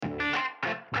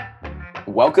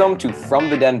Welcome to From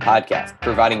the Den podcast,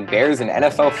 providing Bears and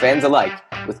NFL fans alike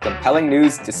with compelling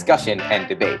news, discussion, and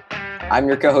debate. I'm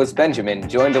your co-host Benjamin,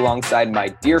 joined alongside my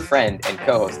dear friend and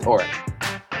co-host Oren.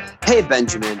 Hey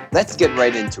Benjamin, let's get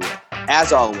right into it.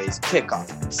 As always,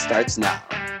 kickoff starts now.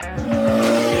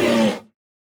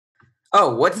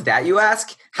 Oh, what's that, you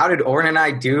ask? How did Oren and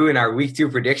I do in our week 2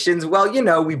 predictions? Well,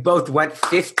 we both went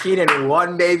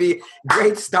 15-1, baby.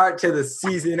 Great start to the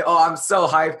season. Oh, I'm so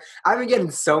hyped. I've been getting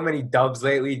so many dubs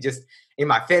lately just in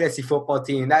my fantasy football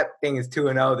team. That thing is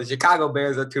 2-0. The Chicago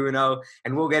Bears are 2-0,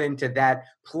 and we'll get into that.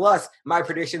 Plus, my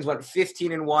predictions went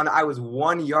 15-1. I was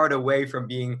 1 yard away from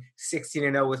being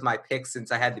 16-0 with my picks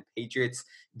since I had the Patriots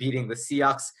beating the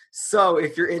Seahawks. So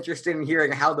if you're interested in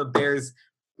hearing how the Bears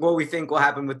what we think will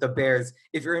happen with the Bears,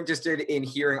 if you're interested in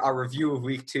hearing our review of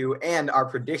week 2 and our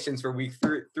predictions for week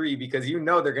 3, because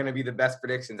they're going to be the best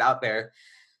predictions out there,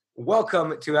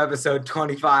 welcome to episode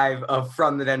 25 of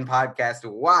From the Den podcast.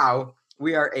 Wow,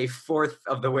 we are a fourth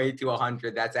of the way to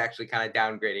 100. That's actually kind of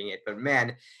downgrading it. But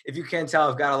man, if you can't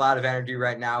tell, I've got a lot of energy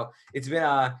right now. It's been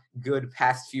a good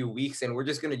past few weeks, and we're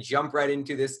just going to jump right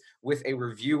into this with a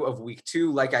review of week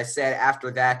 2. Like I said,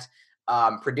 after that,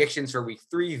 predictions for week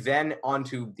 3, then on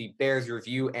to the Bears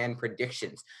review and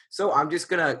predictions. So I'm just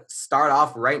going to start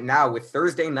off right now with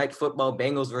Thursday Night Football,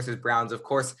 Bengals versus Browns. Of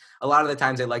course, a lot of the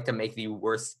times I like to make the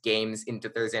worst games into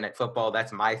Thursday Night Football.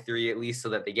 That's my theory, at least, so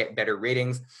that they get better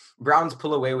ratings. Browns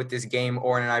pull away with this game.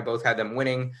 Oren and I both had them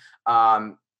winning.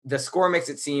 The score makes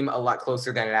it seem a lot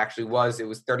closer than it actually was. It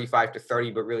was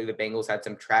 35-30, but really the Bengals had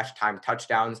some trash time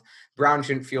touchdowns. Browns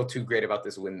shouldn't feel too great about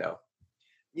this win, though.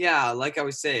 Yeah, like I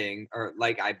was saying, or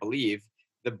like I believe,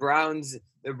 the Browns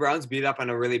beat up on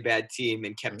a really bad team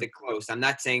and kept it close. I'm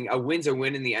not saying a win's a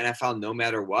win in the NFL no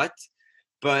matter what,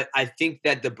 but I think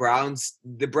that the Browns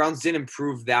didn't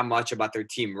improve that much about their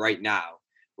team right now.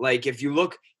 Like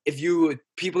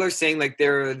people are saying like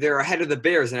they're ahead of the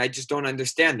Bears, and I just don't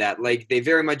understand that. Like they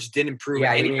very much didn't improve.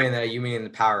 Yeah, you mean in the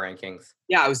power rankings?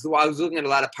 Yeah, I was looking at a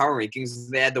lot of power rankings.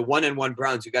 They had the 1-1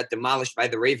 Browns who got demolished by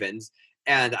the Ravens.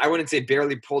 And I wouldn't say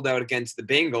barely pulled out against the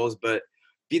Bengals, but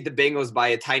beat the Bengals by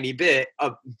a tiny bit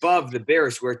above the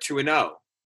Bears, who are 2-0.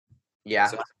 Yeah.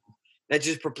 So that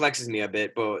just perplexes me a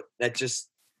bit, but that's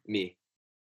just me.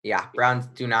 Yeah, Browns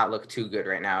do not look too good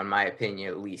right now, in my opinion,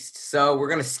 at least. So we're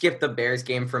going to skip the Bears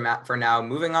game for now.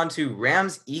 Moving on to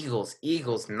Rams-Eagles.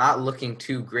 Eagles not looking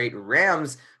too great.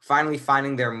 Rams finally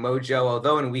finding their mojo.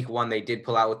 Although in week 1 they did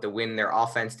pull out with the win, their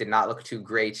offense did not look too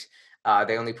great.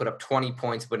 They only put up 20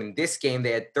 points, but in this game,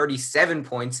 they had 37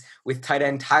 points with tight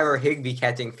end Tyler Higbee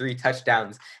catching 3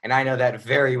 touchdowns. And I know that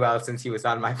very well since he was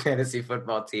on my fantasy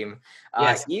football team.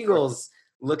 Yes. Eagles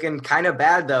looking kind of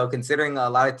bad, though, considering a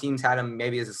lot of teams had him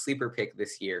maybe as a sleeper pick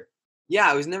this year. Yeah,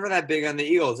 I was never that big on the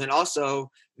Eagles. And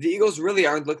also, the Eagles really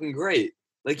aren't looking great.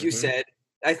 Like you said,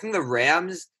 I think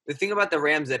the thing about the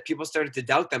Rams that people started to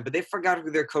doubt them, but they forgot who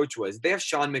their coach was. They have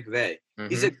Sean McVay.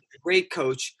 He's a great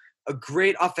coach, a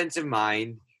great offensive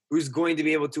mind who's going to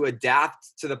be able to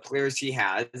adapt to the players he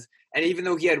has. And even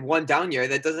though he had one down year,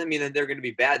 that doesn't mean that they're going to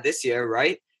be bad this year,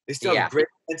 right? They still have great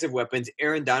offensive weapons,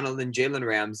 Aaron Donald and Jalen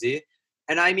Ramsey.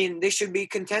 And I mean, they should be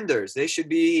contenders. They should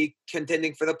be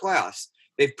contending for the playoffs.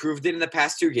 They've proved it in the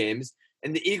past 2 games.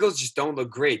 And the Eagles just don't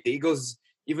look great. The Eagles,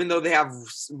 even though they have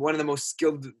one of the most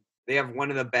skilled, they have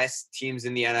one of the best teams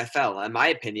in the NFL, in my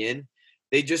opinion,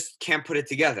 they just can't put it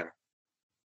together.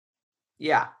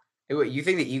 Yeah. You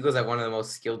think the Eagles have one of the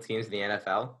most skilled teams in the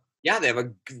NFL? Yeah, they have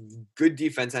a good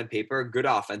defense on paper, good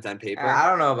offense on paper. I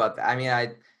don't know about that. I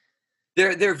mean,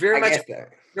 they're very much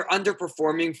they're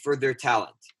underperforming for their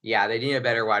talent. Yeah, they need a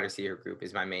better wide receiver group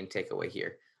is my main takeaway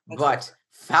here. But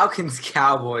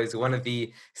Falcons-Cowboys, one of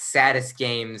the saddest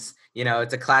games.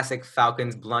 It's a classic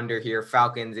Falcons blunder here.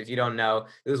 Falcons, if you don't know,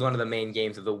 it was one of the main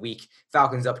games of the week.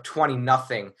 Falcons up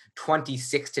 20-0,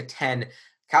 26-10.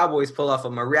 Cowboys pull off a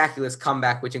miraculous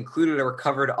comeback, which included a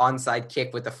recovered onside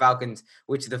kick with the Falcons,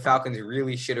 which the Falcons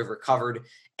really should have recovered.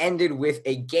 Ended with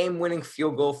a game-winning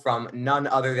field goal from none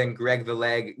other than Greg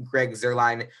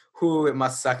Zuerlein, who it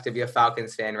must suck to be a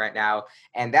Falcons fan right now.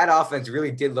 And that offense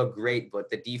really did look great, but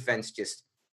the defense just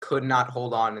could not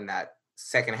hold on in that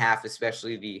second half,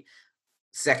 especially the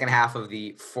second half of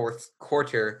the fourth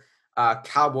quarter.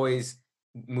 Cowboys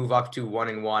move up to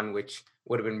 1-1, which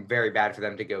would have been very bad for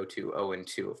them to go to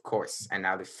 0-2, of course. And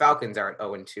now the Falcons are at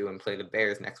 0-2 and play the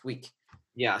Bears next week.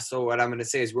 Yeah, so what I'm going to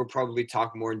say is we'll probably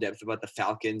talk more in depth about the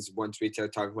Falcons once we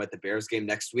start talking about the Bears game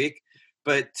next week.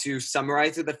 But to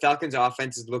summarize it, the Falcons'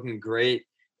 offense is looking great.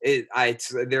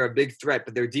 They're a big threat,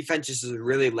 but their defense is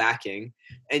really lacking.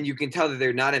 And you can tell that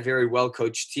they're not a very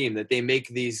well-coached team, that they make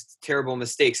these terrible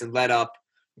mistakes and let up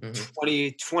Mhm.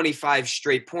 20, 25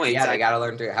 straight points. Yeah, they got to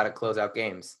learn how to close out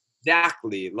games.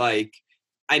 Exactly. Like,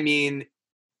 I mean,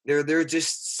 there are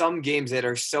just some games that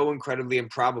are so incredibly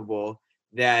improbable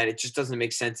that it just doesn't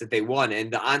make sense that they won.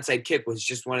 And the onside kick was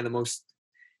just one of the most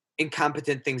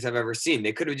incompetent things I've ever seen.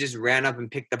 They could have just ran up and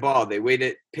picked the ball.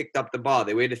 Picked up the ball.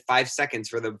 They waited 5 seconds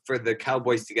for the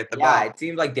Cowboys to get the Yeah, ball. it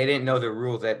seemed like they didn't know the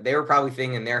rules. That they were probably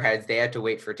thinking in their heads they had to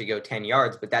wait for it to go 10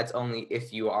 yards, but that's only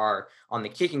if you are on the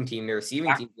kicking team. The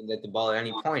receiving team can get the ball at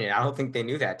any point, and I don't think they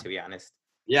knew that, to be honest.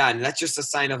 Yeah, and that's just a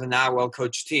sign of a not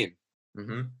well-coached team.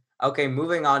 Mm-hmm. Okay,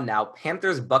 moving on now.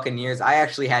 Panthers Buccaneers. I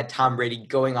actually had Tom Brady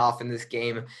going off in this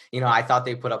game. I thought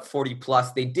they put up 40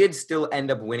 plus. They did still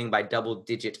end up winning by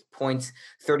double-digit points,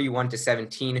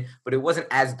 31-17, but it wasn't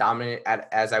as dominant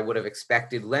as I would have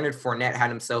expected. Leonard Fournette had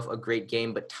himself a great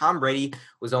game, but Tom Brady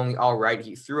was only all right.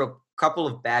 He threw a couple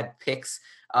of bad picks.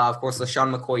 Of course,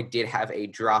 LaShawn McCoy did have a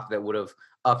drop that would have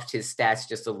upped his stats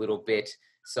just a little bit.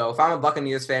 So if I'm a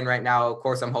Buccaneers fan right now, of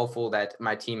course, I'm hopeful that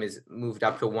my team is moved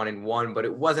up to 1-1, but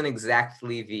it wasn't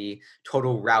exactly the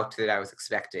total route that I was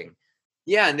expecting.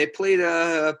 Yeah, and they played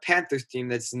a Panthers team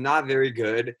that's not very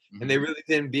good, and they really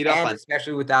didn't beat up on.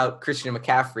 Especially without Christian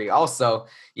McCaffrey. Also,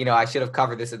 I should have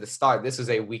covered this at the start. This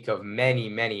was a week of many,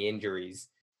 many injuries.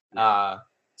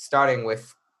 Starting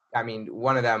with,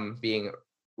 one of them being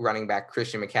running back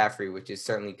Christian McCaffrey, which is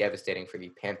certainly devastating for the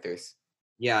Panthers.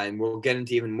 Yeah, and we'll get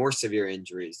into even more severe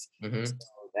injuries. Mm-hmm. So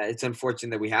it's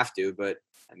unfortunate that we have to, but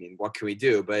what can we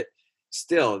do? But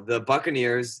still, the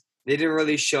Buccaneers, they didn't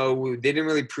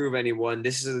really prove anyone.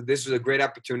 This was a great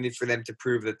opportunity for them to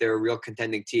prove that they're a real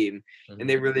contending team, and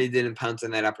they really didn't pounce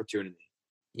on that opportunity.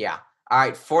 Yeah. All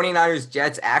right, 49ers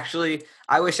Jets. Actually,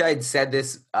 I wish I had said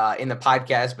this in the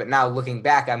podcast, but now looking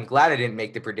back, I'm glad I didn't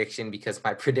make the prediction because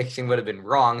my prediction would have been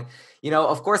wrong.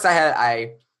 Of course,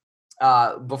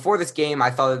 before this game, I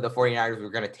thought that the 49ers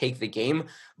were going to take the game,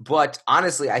 but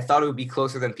honestly, I thought it would be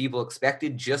closer than people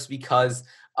expected just because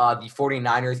the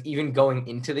 49ers, even going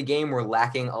into the game, were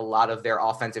lacking a lot of their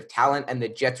offensive talent, and the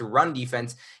Jets' run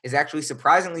defense is actually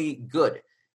surprisingly good.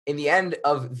 In the end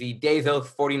of the day, though, the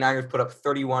 49ers put up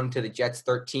 31 to the Jets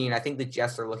 13. I think the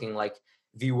Jets are looking like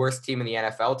the worst team in the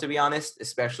NFL, to be honest,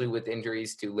 especially with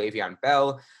injuries to Le'Veon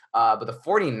Bell. But the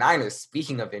 49ers,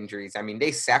 speaking of injuries,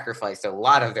 they sacrificed a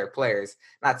lot of their players.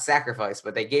 Not sacrificed,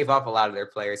 but they gave up a lot of their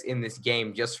players in this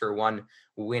game just for one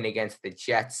win against the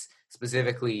Jets,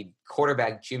 specifically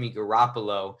quarterback Jimmy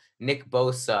Garoppolo, Nick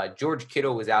Bosa. George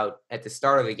Kittle was out at the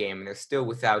start of the game, and they're still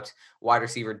without wide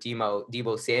receiver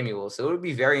Deebo Samuel. So it would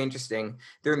be very interesting.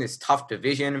 They're in this tough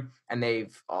division, and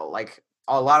they've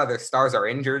a lot of their stars are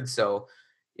injured. So,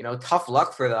 tough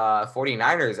luck for the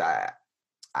 49ers.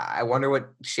 I wonder what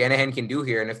Shanahan can do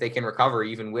here and if they can recover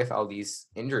even with all these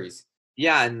injuries.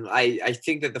 Yeah, and I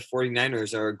think that the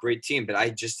 49ers are a great team, but I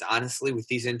just honestly, with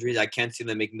these injuries, I can't see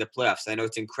them making the playoffs. I know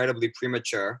it's incredibly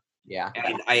premature. Yeah.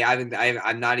 And I haven't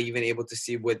been able to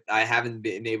see what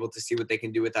they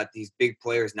can do without these big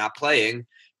players not playing,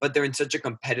 but they're in such a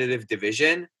competitive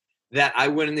division that I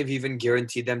wouldn't have even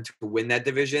guaranteed them to win that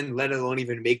division, let alone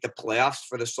even make the playoffs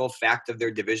for the sole fact of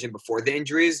their division before the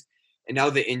injuries. And now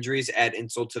the injuries add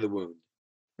insult to the wound.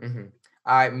 Mm-hmm.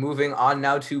 All right, moving on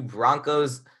now to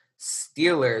Broncos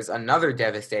Steelers. Another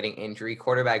devastating injury.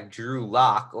 Quarterback Drew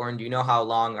Lock. Oren, do you know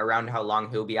around how long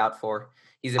he'll be out for?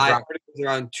 He's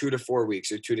around 2 to 4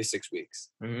 weeks or 2 to 6 weeks.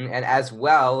 Mm-hmm. And as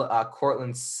well,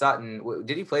 Cortland Sutton.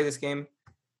 Did he play this game?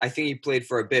 I think he played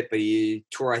for a bit, but he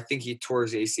tore his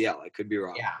ACL. I could be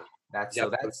wrong. Yeah, that's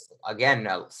again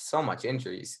so much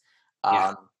injuries.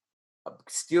 Yeah.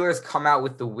 Steelers come out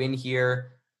with the win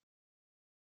here.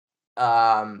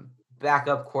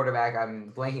 Backup quarterback,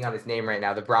 I'm blanking on his name right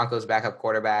now. The Broncos backup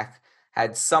quarterback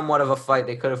had somewhat of a fight.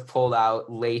 They could have pulled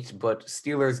out late, but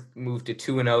Steelers moved to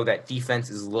 2-0. That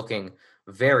defense is looking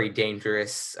very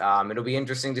dangerous. It'll be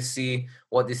interesting to see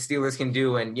what the Steelers can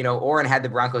do. And, Oren had the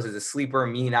Broncos as a sleeper,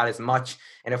 me not as much.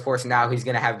 And, of course, now he's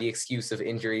going to have the excuse of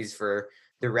injuries for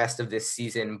the rest of this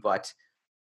season. But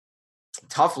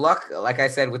tough luck, like I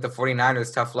said, with the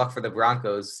 49ers, tough luck for the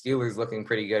Broncos. Steelers looking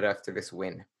pretty good after this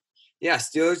win. Yeah,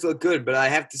 Steelers look good, but I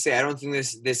have to say I don't think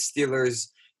this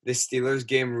Steelers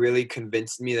game really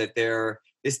convinced me that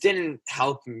this didn't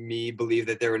help me believe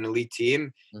that they're an elite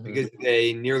team because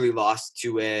they nearly lost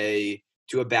to a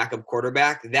backup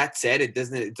quarterback. That said, it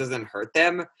doesn't hurt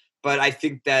them, but I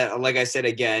think that, like I said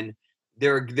again,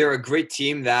 they're a great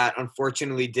team that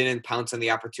unfortunately didn't pounce on the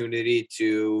opportunity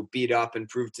to beat up and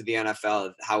prove to the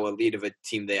NFL how elite of a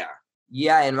team they are.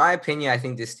 Yeah, in my opinion, I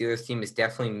think the Steelers team is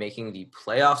definitely making the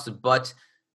playoffs. But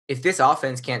if this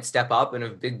offense can't step up and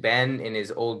if Big Ben in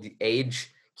his old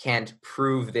age can't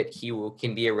prove that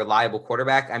can be a reliable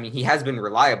quarterback. I mean, he has been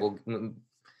reliable,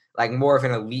 like more of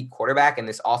an elite quarterback in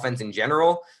this offense in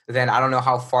general, then I don't know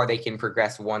how far they can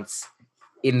progress once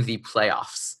in the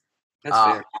playoffs. That's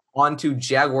fair. On to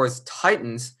Jaguars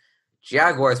Titans.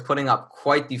 Jaguars putting up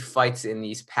quite the fights in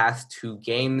these past 2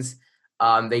 games.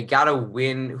 They got a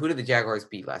win. Who did the Jaguars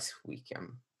beat last week?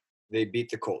 They beat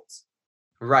the Colts.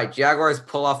 Right. Jaguars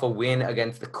pull off a win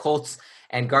against the Colts,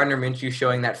 and Gardner Minshew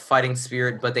showing that fighting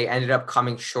spirit, but they ended up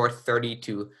coming short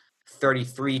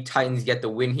 30-33. Titans get the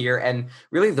win here. And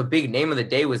really the big name of the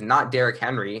day was not Derrick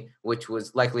Henry, which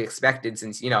was likely expected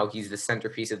since, he's the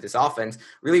centerpiece of this offense.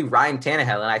 Really Ryan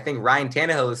Tannehill. And I think Ryan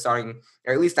Tannehill is starting,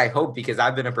 or at least I hope, because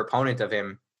I've been a proponent of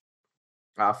him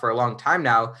for a long time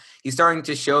now. He's starting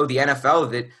to show the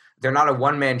NFL that they're not a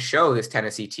one-man show, this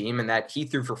Tennessee team, and that he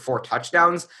threw for 4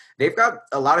 touchdowns. They've got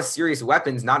a lot of serious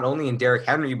weapons, not only in Derrick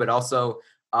Henry, but also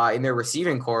in their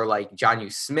receiving core, like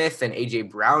Jonnu Smith and A.J.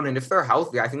 Brown. And if they're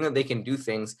healthy, I think that they can do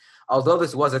things. Although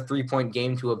this was a 3-point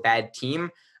game to a bad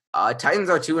team, Titans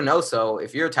are 2-0, so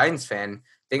if you're a Titans fan,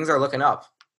 things are looking up.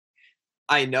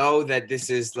 I know that this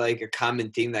is like a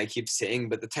common theme that I keep saying,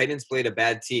 but the Titans played a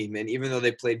bad team. And even though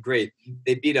they played great,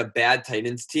 they beat a bad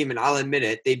Titans team. And I'll admit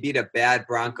it, they beat a bad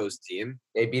Broncos team.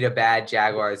 They beat a bad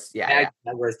Jaguars.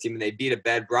 Jaguars team, and they beat a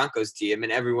bad Broncos team.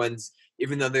 And everyone's,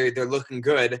 even though they're looking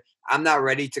good, I'm not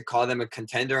ready to call them a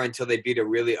contender until they beat a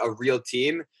real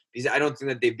team. Because I don't think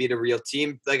that they beat a real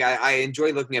team. Like I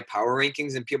enjoy looking at power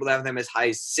rankings, and people have them as high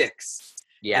as 6.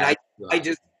 Yeah.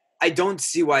 And I don't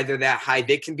see why they're that high.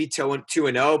 They can be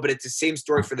 2-0, but it's the same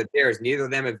story for the Bears. Neither of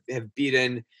them have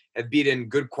beaten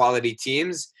good quality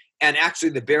teams. And actually,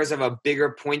 the Bears have a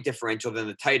bigger point differential than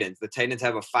the Titans. The Titans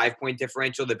have a 5-point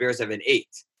differential. The Bears have an 8,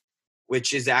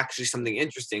 which is actually something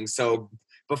interesting. So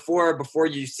before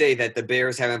you say that the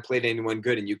Bears haven't played anyone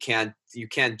good and you can't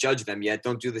judge them yet,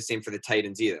 don't do the same for the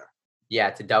Titans either. Yeah,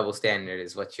 it's a double standard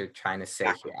is what you're trying to say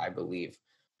here, I believe.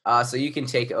 So you can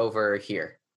take over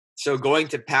here. So going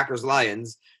to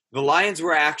Packers-Lions, the Lions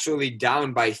were actually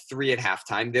down by 3 at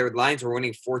halftime. Their Lions were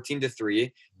winning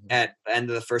 14-3 at the end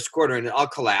of the first quarter, and it all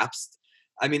collapsed.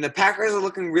 I mean, the Packers are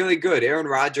looking really good. Aaron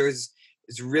Rodgers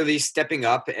is really stepping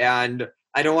up, and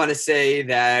I don't want to say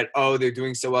that, they're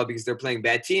doing so well because they're playing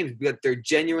bad teams, but they're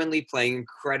genuinely playing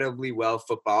incredibly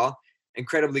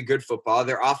good football.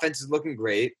 Their offense is looking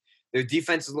great. Their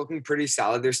defense is looking pretty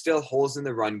solid. There's still holes in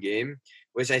the run game,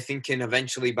 which I think can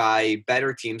eventually, by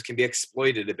better teams, can be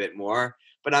exploited a bit more.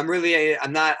 But I'm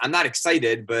not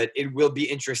excited, but it will be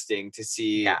interesting to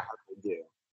see how they do.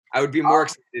 I would be more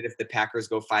excited if the Packers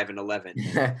go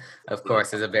 5-11. Of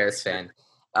course, as a Bears fan.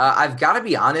 I've got to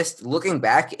be honest, looking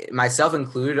back, myself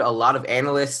included, a lot of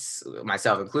analysts,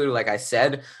 myself included, like I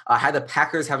said, had the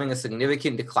Packers having a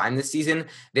significant decline this season.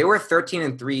 They were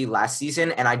 13-3 last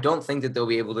season, and I don't think that they'll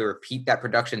be able to repeat that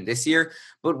production this year.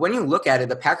 But when you look at it,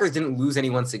 the Packers didn't lose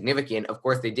anyone significant. Of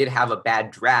course, they did have a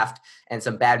bad draft and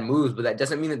some bad moves, but that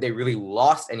doesn't mean that they really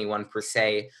lost anyone per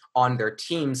se on their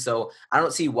team. So I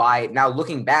don't see why, now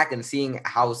looking back and seeing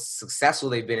how successful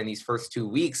they've been in these first 2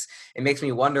 weeks, it makes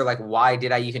me wonder, like, why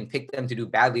did I even pick them to do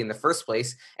badly in the first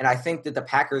place? And I think that the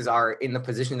Packers are in the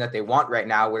position that they want right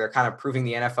now, where they're kind of proving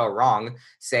the NFL wrong,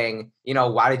 saying,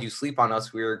 why did you sleep on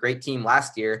us? We were a great team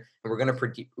last year, and we're going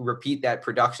to repeat that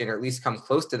production, or at least come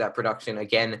close to that production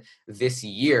again this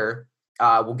year.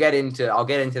 I'll get into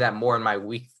that more in my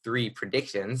week 3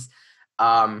 predictions.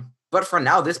 But for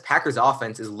now, this Packers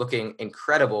offense is looking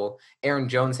incredible. Aaron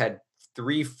Jones had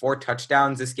 4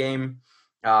 touchdowns this game,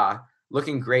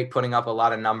 looking great, putting up a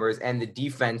lot of numbers, and the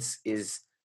defense is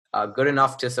good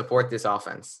enough to support this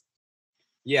offense.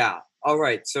 Yeah. All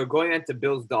right. So going on to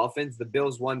Bills-Dolphins, the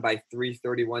Bills won by 3,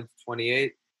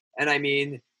 31-28. And I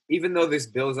mean, even though this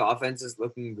Bills offense is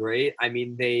looking great, I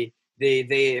mean, they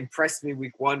impressed me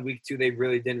week 1, week 2, they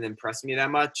really didn't impress me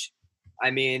that much. I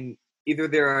mean, either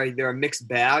they're a mixed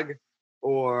bag,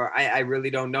 or I really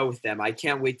don't know with them. I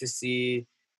can't wait to see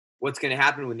what's going to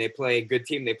happen when they play a good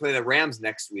team. They play the Rams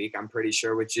next week, I'm pretty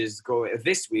sure, which is going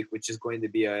to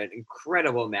be an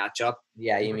incredible matchup.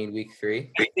 Yeah, you mean week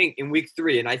 3? I think in week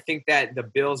 3, and I think that the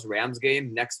Bills-Rams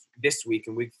game this week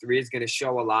in week 3 is going to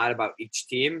show a lot about each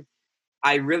team.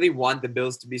 I really want the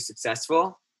Bills to be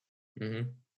successful. Mm-hmm.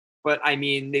 But, I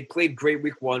mean, they played great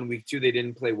week 1. Week 2, they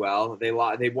didn't play well. They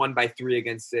won by 3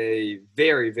 against a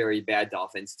very, very bad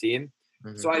Dolphins team.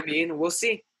 Mm-hmm. So, I mean, we'll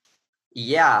see.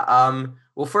 Yeah.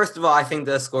 Well, first of all, I think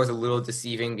the score is a little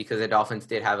deceiving because the Dolphins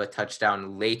did have a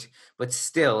touchdown late. But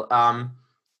still,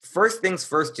 first things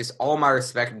first, just all my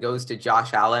respect goes to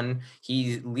Josh Allen.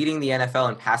 He's leading the NFL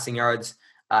in passing yards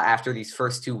after these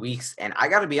first 2 weeks. And I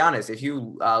got to be honest, if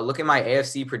you look at my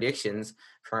AFC predictions,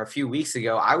 from a few weeks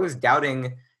ago, I was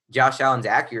doubting Josh Allen's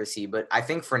accuracy, but I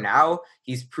think for now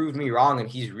he's proved me wrong, and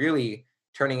he's really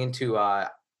turning into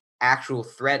actual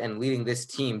threat and leading this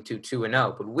team to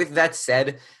 2-0. But with that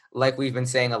said, like we've been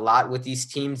saying a lot with these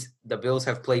teams, the Bills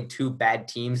have played two bad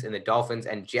teams in the Dolphins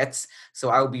and Jets. So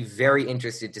I will be very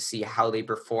interested to see how they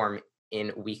perform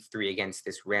in week 3 against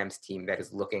this Rams team that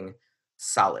is looking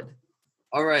solid.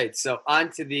 All right, so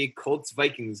on to the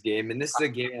Colts-Vikings game, and this is a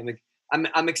game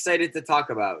I'm excited to talk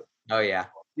about. Oh, yeah.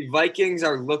 The Vikings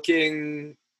are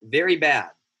looking very bad.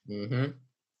 Mm-hmm.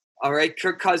 All right,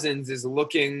 Kirk Cousins is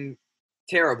looking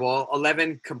terrible.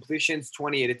 11 completions,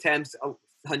 28 attempts,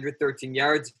 113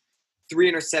 yards,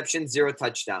 3 interceptions, 0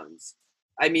 touchdowns.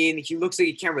 I mean, he looks like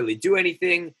he can't really do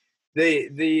anything.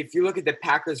 If you look at the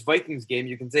Packers-Vikings game,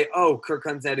 you can say, oh, Kirk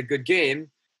Cousins had a good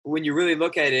game. But when you really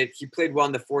look at it, he played well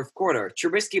in the fourth quarter.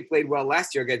 Trubisky played well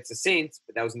last year against the Saints,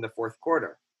 but that was in the fourth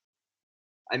quarter.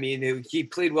 I mean, he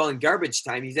played well in garbage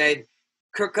time.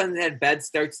 Kirk Cousins had bad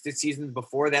starts to seasons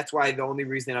before. That's why the only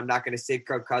reason I'm not going to say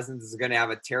Kirk Cousins is going to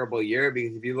have a terrible year,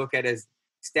 because if you look at his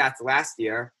stats last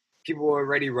year, people were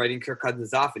already writing Kirk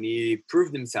Cousins off, and he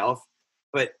proved himself.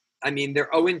 But, I mean, they're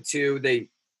 0-2. They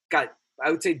got,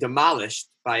 I would say, demolished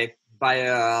by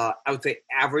I would say,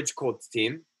 average Colts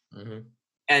team. Mm-hmm.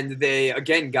 And they,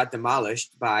 again, got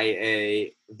demolished by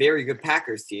a very good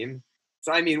Packers team.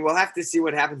 So, I mean, we'll have to see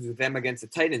what happens with them against the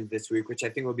Titans this week, which I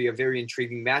think will be a very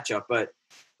intriguing matchup. But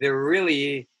they're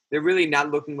really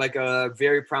not looking like a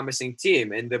very promising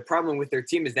team. And the problem with their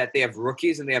team is that they have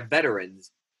rookies and they have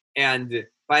veterans. And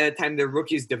by the time their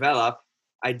rookies develop,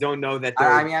 I don't know that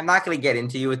they're... I mean, I'm not going to get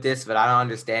into you with this, but I don't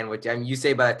understand what you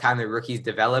say. By the time the rookies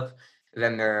develop,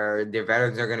 then their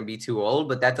veterans are going to be too old.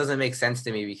 But that doesn't make sense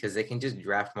to me, because they can just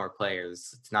draft more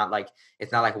players. It's not like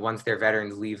once their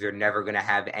veterans leave, they're never going to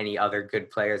have any other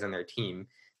good players on their team.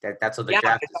 That's what the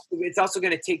draft is. It's also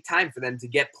going to take time for them to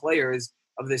get players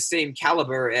of the same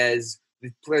caliber as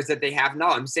the players that they have now.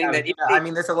 I'm saying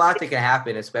there's a lot that can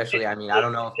happen, especially. I mean, I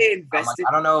don't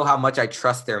know how much I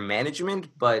trust their management,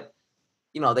 but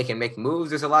they can make moves.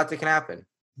 There's a lot that can happen.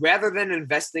 Rather than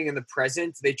investing in the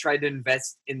present, they try to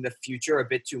invest in the future a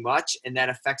bit too much, and that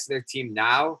affects their team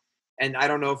now. And I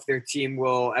don't know if their team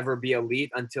will ever be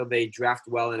elite until they draft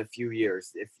well in a few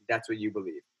years, if that's what you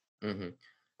believe. Mm-hmm.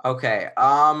 Okay.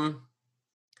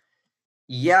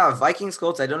 Yeah, Vikings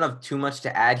Colts, I don't have too much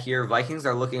to add here. Vikings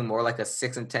are looking more like a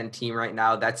 6-10 team right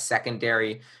now. That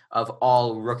secondary of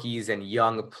all rookies and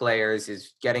young players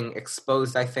is getting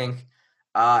exposed, I think.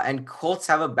 And Colts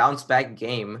have a bounce back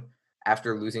game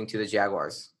after losing to the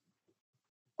Jaguars.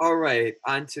 All right,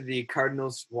 on to the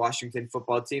Cardinals-Washington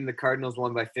football team. The Cardinals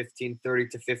won by 15,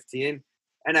 30-15.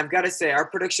 And I've got to say, our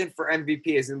prediction for MVP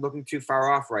isn't looking too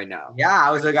far off right now. Yeah,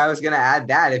 I was going to add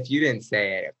that if you didn't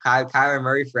say it. Kyler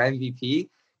Murray for MVP.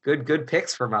 Good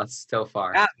picks from us so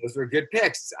far. Yeah, those were good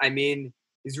picks. I mean,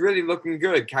 he's really looking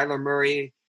good. Kyler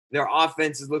Murray, their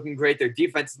offense is looking great. Their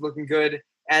defense is looking good.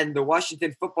 And the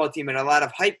Washington football team had a lot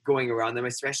of hype going around them,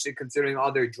 especially considering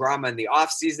all their drama in the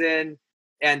offseason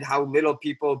and how little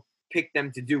people picked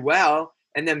them to do well.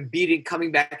 And then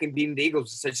coming back and beating the Eagles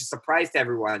was such a surprise to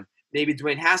everyone. Maybe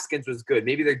Dwayne Haskins was good.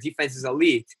 Maybe their defense is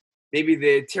elite. Maybe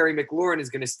the Terry McLaurin is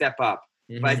going to step up.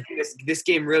 Mm-hmm. But I think this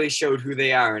game really showed who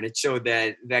they are, and it showed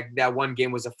that one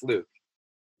game was a fluke.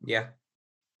 Yeah.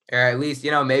 Or at least,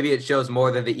 maybe it shows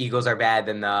more that the Eagles are bad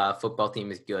than the football team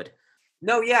is good.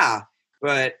 No, yeah.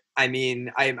 But, I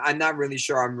mean, I'm not really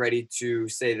sure I'm ready to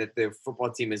say that the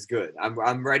football team is good.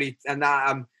 I'm ready.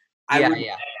 I would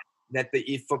say that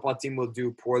the football team will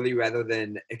do poorly rather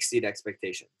than exceed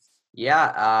expectations.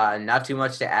 Yeah, not too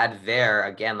much to add there.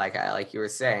 Again, like you were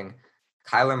saying,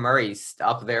 Kyler Murray's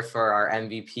up there for our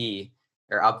MVP,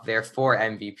 or up there for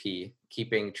MVP,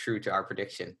 keeping true to our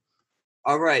prediction.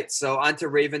 All right, so on to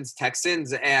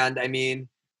Ravens-Texans, and I mean,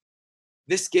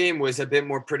 this game was a bit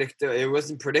more predictable. It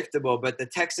wasn't predictable, but the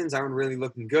Texans aren't really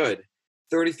looking good.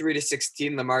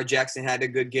 33-16, Lamar Jackson had a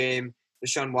good game.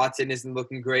 Deshaun Watson isn't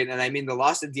looking great, and I mean, the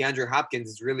loss of DeAndre Hopkins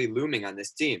is really looming on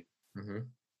this team. Mm-hmm.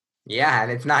 Yeah,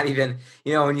 and it's not even,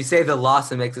 when you say the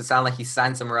loss, it makes it sound like he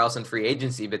signed somewhere else in free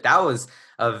agency, but that was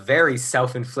a very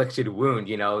self-inflicted wound.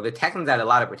 The Texans had a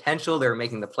lot of potential. They were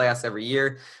making the playoffs every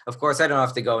year. Of course, I don't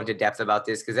have to go into depth about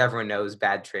this because everyone knows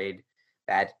bad trade.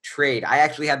 I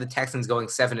actually had the Texans going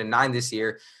 7-9 this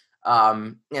year.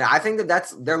 I think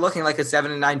they're looking like a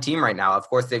 7-9 team right now. Of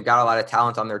course, they've got a lot of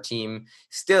talent on their team.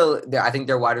 Still, I think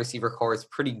their wide receiver core is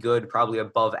pretty good, probably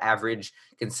above average,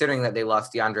 considering that they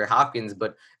lost DeAndre Hopkins.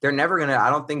 But they're never I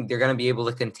don't think they're going to be able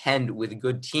to contend with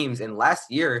good teams. And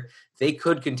last year, they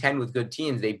could contend with good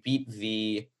teams. They beat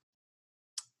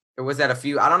Or was that a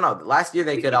few? I don't know. Last year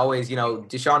they could always,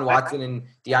 Deshaun Watson and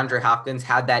DeAndre Hopkins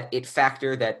had that it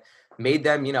factor that made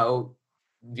them,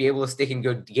 be able to stick in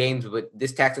good games. But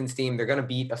this Texans team, they're going to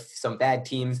beat some bad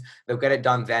teams. They'll get it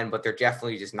done then, but they're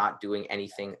definitely just not doing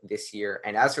anything this year.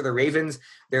 And as for the Ravens,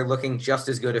 they're looking just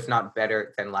as good, if not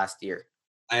better, than last year.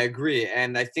 I agree.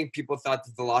 And I think people thought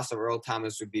that the loss of Earl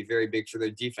Thomas would be very big for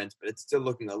their defense, but it's still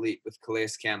looking elite with Calais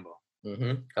Campbell.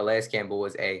 Calais Campbell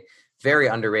was a very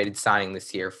underrated signing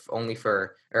this year,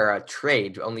 a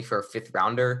trade, only for a 5th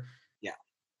rounder.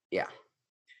 Yeah.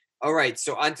 All right,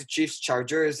 so on to Chiefs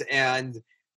Chargers, and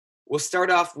we'll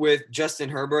start off with Justin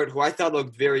Herbert, who I thought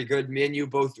looked very good. Me and you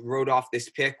both wrote off this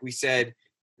pick. We said,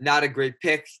 not a great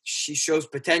pick. She shows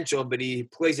potential, but he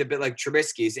plays a bit like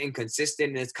Trubisky. He's inconsistent,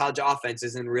 and his college offense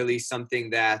isn't really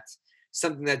something that's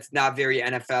not very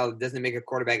NFL. It doesn't make a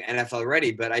quarterback NFL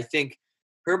ready, but I think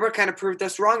Herbert kind of proved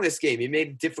us wrong this game. He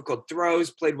made difficult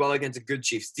throws, played well against a good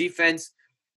Chiefs defense,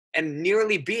 and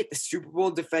nearly beat the Super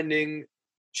Bowl defending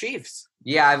Chiefs.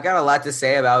 Yeah, I've got a lot to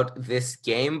say about this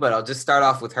game, but I'll just start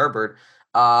off with Herbert.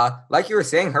 Like you were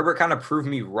saying, Herbert kind of proved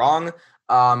me wrong.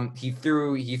 He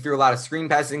threw a lot of screen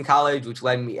passes in college, which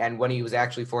led me, and when he was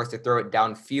actually forced to throw it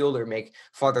downfield or make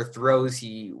farther throws,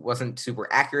 he wasn't super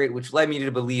accurate, which led me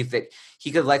to believe that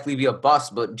he could likely be a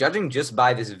bust. But judging just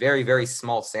by this very, very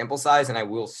small sample size, and I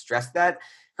will stress that,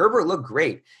 Herbert looked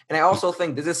great. And I also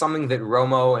think this is something that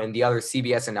Romo and the other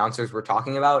CBS announcers were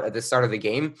talking about at the start of the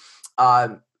game.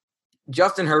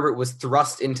 Justin Herbert was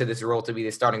thrust into this role to be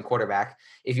the starting quarterback.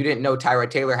 If you didn't know, Tyrod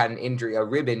Taylor had a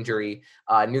rib injury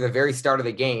near the very start of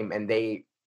the game, and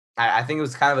I think it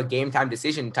was kind of a game time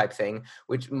decision type thing,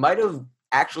 which might have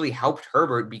actually helped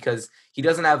Herbert because he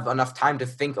doesn't have enough time to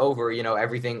think over,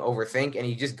 overthink, and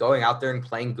he's just going out there and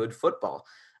playing good football.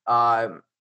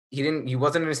 He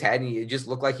wasn't in his head, and he just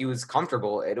looked like he was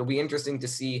comfortable. It'll be interesting to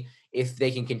see if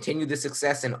they can continue the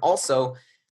success, and also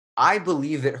I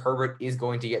believe that Herbert is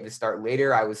going to get the start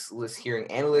later. I was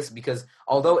hearing analysts because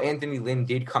although Anthony Lynn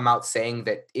did come out saying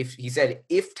that if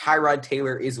Tyrod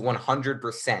Taylor is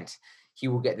 100%, he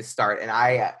will get the start. And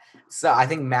I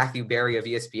think Matthew Berry of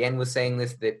ESPN was saying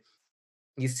this, that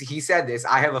he said this,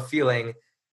 I have a feeling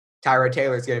Tyrod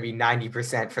Taylor is going to be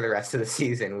 90% for the rest of the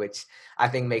season, which I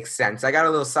think makes sense. I got a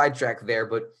little sidetracked there,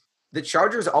 but the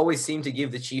Chargers always seem to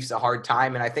give the Chiefs a hard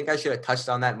time, and I think I should have touched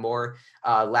on that more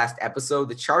last episode.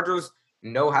 The Chargers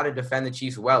know how to defend the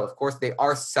Chiefs well. Of course, they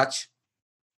are such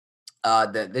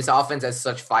this offense has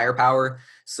such firepower,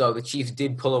 so the Chiefs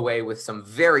did pull away with some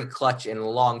very clutch and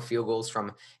long field goals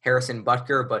from Harrison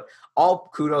Butker, but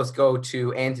all kudos go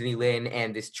to Anthony Lynn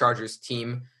and this Chargers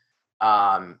team.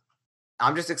 I'm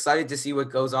just excited to see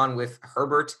what goes on with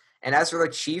Herbert. And as for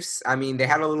the Chiefs, I mean, they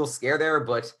had a little scare there,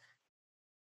 but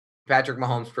Patrick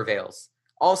Mahomes prevails.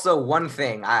 Also, one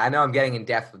thing, I know I'm getting in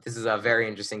depth, but this is a very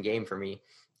interesting game for me.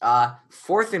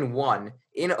 4th and 1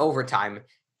 in overtime,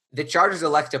 the Chargers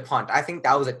elect to punt. I think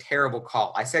that was a terrible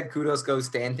call. I said kudos goes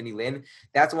to Anthony Lynn.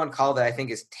 That's one call that I think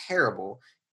is terrible.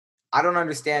 I don't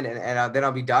understand, and then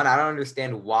I'll be done. I don't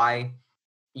understand why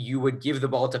you would give the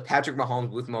ball to Patrick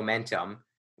Mahomes with momentum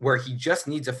where he just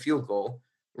needs a field goal,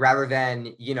 rather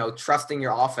than, trusting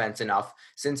your offense enough.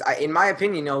 Since, in my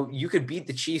opinion, you could beat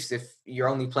the Chiefs if you're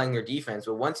only playing their defense.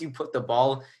 But once you put the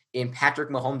ball in Patrick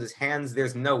Mahomes' hands,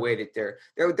 there's no way that there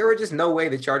were just no way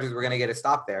the Chargers were going to get a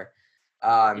stop there.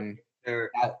 Like to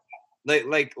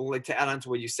add on to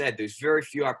what you said, there's very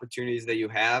few opportunities that you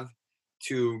have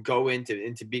to go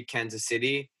into beat Kansas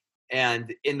City.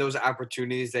 And in those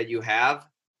opportunities that you have,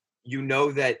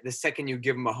 that the second you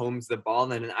give Mahomes the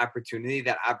ball and an opportunity,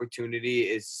 that opportunity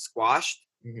is squashed.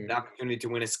 Mm-hmm. The opportunity to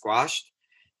win is squashed.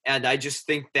 And I just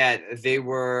think that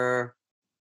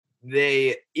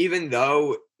even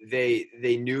though they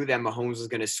knew that Mahomes was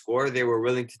going to score, they were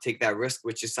willing to take that risk,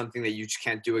 which is something that you just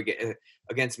can't do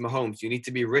against Mahomes. You need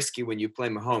to be risky when you play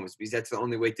Mahomes because that's the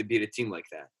only way to beat a team like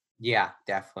that. Yeah,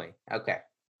 definitely. Okay.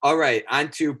 All right, on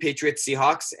to Patriots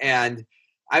Seahawks. And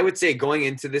I would say going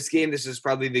into this game, this is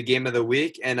probably the game of the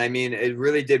week. And I mean, it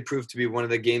really did prove to be one of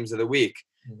the games of the week.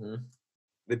 Mm-hmm.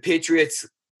 The Patriots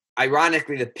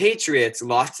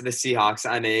lost to the Seahawks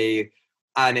on a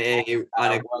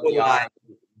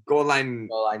goal line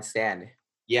stand.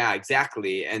 Yeah,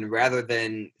 exactly. And rather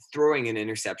than throwing an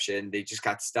interception, they just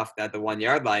got stuffed at the 1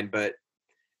 yard line. But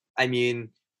I mean,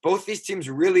 both these teams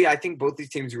really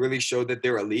showed that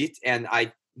they're elite. And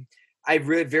I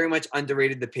really very much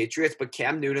underrated the Patriots, but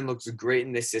Cam Newton looks great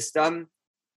in this system.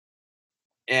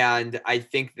 And I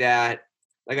think that,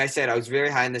 like I said, I was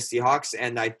very high on the Seahawks,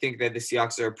 and I think that the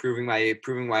Seahawks are proving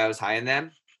why I was high on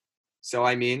them. So,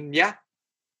 I mean, yeah.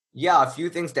 Yeah, a few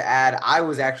things to add. I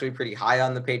was actually pretty high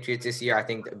on the Patriots this year. I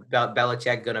think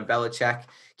Belichick gonna Belichick.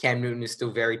 Cam Newton is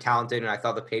still very talented, and I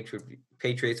thought the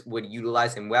Patriots would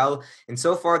utilize him well. And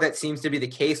so far, that seems to be the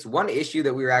case. One issue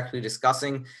that we were actually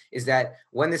discussing is that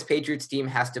when this Patriots team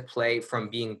has to play from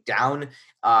being down,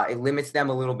 it limits them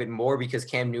a little bit more because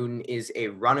Cam Newton is a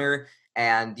runner.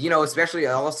 And, especially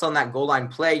also on that goal line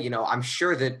play, I'm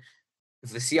sure that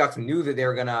the Seahawks knew that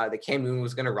that Cam Newton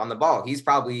was gonna run the ball. He's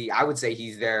probably, I would say,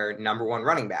 he's their number one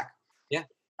running back. Yeah.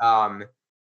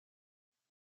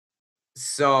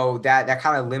 So that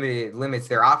kind of limits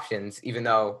their options, even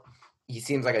though he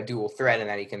seems like a dual threat and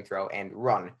that he can throw and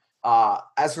run.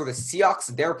 As for the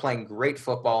Seahawks, they're playing great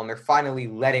football and they're finally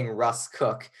letting Russ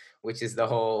cook, which is the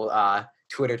whole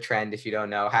Twitter trend. If you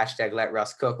don't know,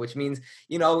 #LetRussCook, which means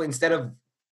instead of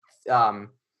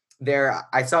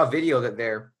I saw a video that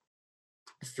they're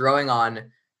throwing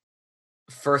on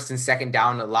first and second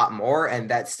down a lot more, and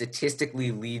that statistically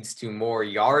leads to more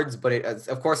yards, but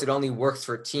of course it only works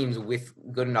for teams with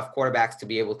good enough quarterbacks to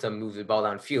be able to move the ball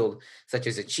downfield, such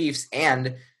as the Chiefs,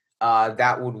 and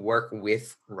that would work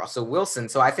with Russell Wilson.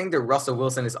 So I think that Russell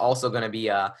Wilson is also going to be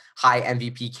a high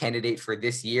MVP candidate for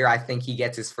this year. I think he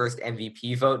gets his first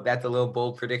MVP vote. That's a little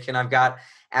bold prediction I've got.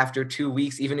 After 2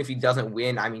 weeks, even if he doesn't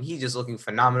win, I mean, he's just looking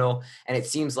phenomenal, and it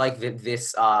seems like that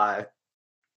this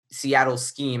Seattle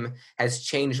scheme has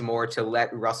changed more to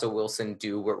let Russell Wilson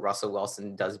do what Russell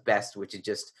Wilson does best, which is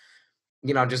just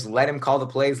let him call the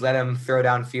plays, let him throw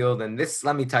downfield. And this,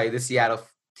 let me tell you, this Seattle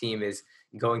team is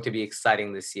going to be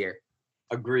exciting this year.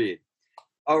 Agreed.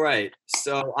 All right.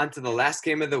 So on to the last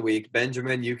game of the week.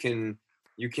 Benjamin, you can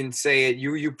say it.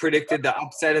 You predicted the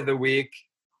upset of the week.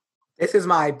 This is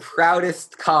my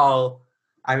proudest call.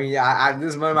 I mean,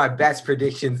 this is one of my best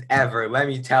predictions ever. Let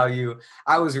me tell you,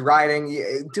 I was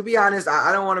riding. To be honest,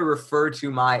 I don't want to refer to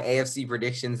my AFC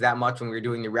predictions that much when we were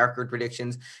doing the record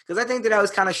predictions because I think that I was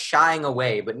kind of shying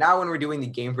away. But now when we're doing the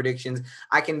game predictions,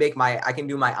 I can do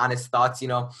my honest thoughts.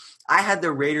 I had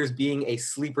the Raiders being a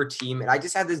sleeper team, and I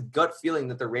just had this gut feeling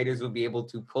that the Raiders would be able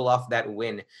to pull off that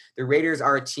win. The Raiders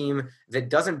are a team that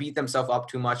doesn't beat themselves up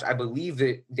too much. I believe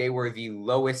that they were the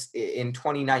lowest in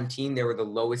 2019. They were the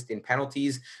lowest in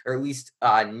penalties, or at least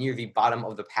near the bottom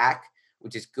of the pack,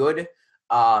 which is good.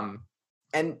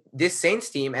 And this Saints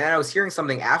team, and I was hearing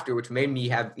something after, which made me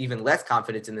have even less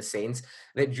confidence in the Saints,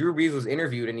 that Drew Brees was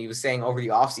interviewed and he was saying over the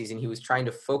offseason he was trying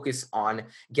to focus on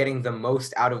getting the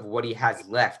most out of what he has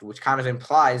left, which kind of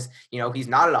implies, he's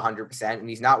not at 100% and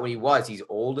he's not what he was. He's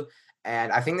old.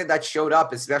 And I think that showed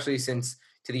up, especially since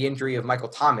to the injury of Michael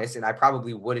Thomas, and I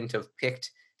probably wouldn't have picked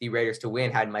the Raiders to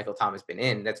win had Michael Thomas been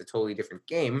in. That's a totally different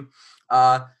game.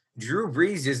 Drew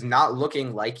Brees is not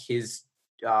looking like his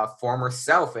former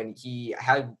self, and he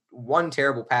had one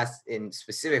terrible pass in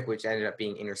specific which ended up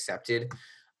being intercepted.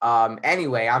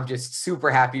 Anyway, I'm just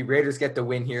super happy Raiders get the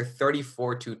win here,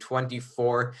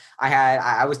 34-24.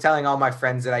 I was telling all my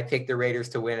friends that I picked the Raiders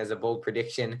to win as a bold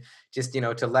prediction, just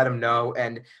to let them know.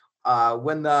 And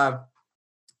when the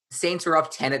Saints were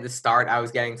up 10 at the start, I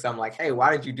was getting some like, hey,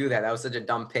 why did you do that? That was such a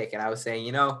dumb pick. And I was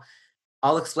saying,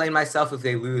 I'll explain myself if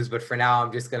they lose, but for now,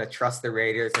 I'm just going to trust the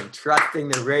Raiders, and trusting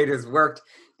the Raiders worked.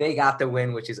 They got the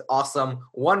win, which is awesome.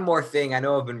 One more thing, I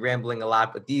know I've been rambling a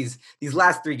lot, but these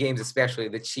last three games, especially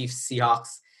the Chiefs,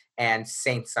 Seahawks, and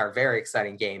Saints, are very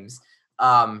exciting games.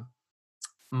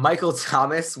 Michael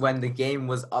Thomas, when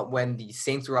the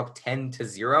Saints were up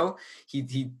 10-0,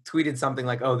 he tweeted something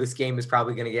like, "Oh, this game is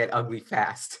probably going to get ugly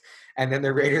fast." And then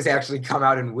the Raiders actually come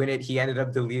out and win it. He ended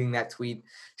up deleting that tweet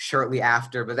shortly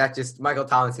after. But Michael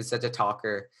Thomas is such a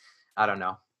talker. I don't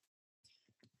know.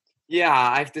 Yeah,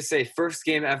 I have to say, first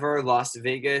game ever, Las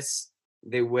Vegas.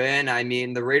 They win. I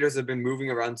mean, the Raiders have been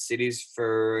moving around cities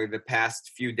for the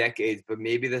past few decades, but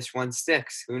maybe this one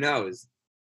sticks. Who knows?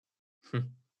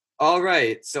 All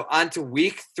right, so on to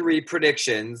week 3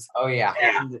 predictions. Oh, yeah.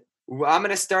 And I'm going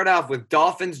to start off with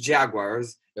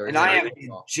Dolphins-Jaguars. And I have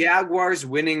the Jaguars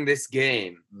winning this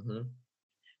game. Mm-hmm.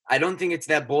 I don't think it's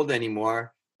that bold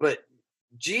anymore. But,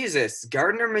 Jesus,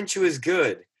 Gardner Minshew is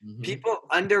good. Mm-hmm. People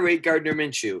underrate Gardner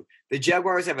Minshew. The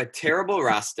Jaguars have a terrible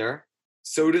roster.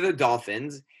 So do the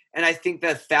Dolphins. And I think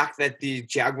the fact that the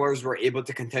Jaguars were able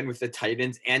to contend with the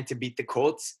Titans and to beat the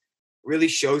Colts really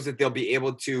shows that they'll be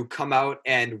able to come out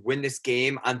and win this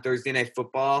game on Thursday Night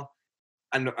Football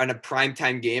on a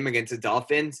primetime game against the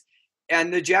Dolphins.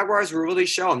 And the Jaguars will really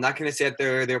show. I'm not going to say that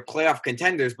they're playoff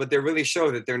contenders, but they really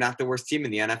show that they're not the worst team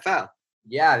in the NFL.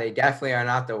 Yeah, they definitely are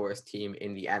not the worst team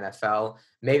in the NFL.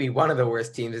 Maybe one of the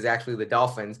worst teams is actually the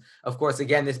Dolphins. Of course,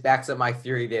 again, this backs up my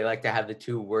theory. They like to have the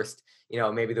two worst,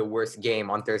 maybe the worst game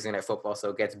on Thursday Night Football, so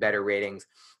it gets better ratings.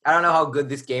 I don't know how good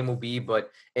this game will be,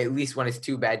 but at least when it's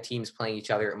two bad teams playing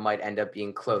each other, it might end up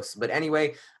being close. But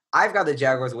anyway, I've got the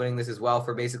Jaguars winning this as well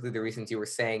for basically the reasons you were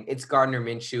saying. It's Gardner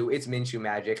Minshew. It's Minshew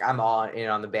magic. I'm all in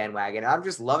on the bandwagon. I'm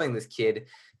just loving this kid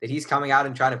that he's coming out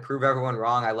and trying to prove everyone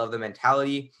wrong. I love the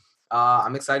mentality.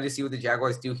 I'm excited to see what the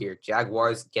Jaguars do here.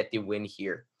 Jaguars get the win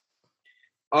here.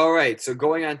 All right, so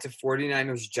going on to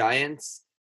 49ers Giants,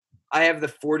 I have the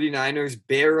 49ers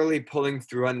barely pulling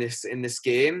through in this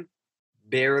game.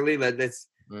 Barely. I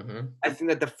think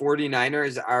that the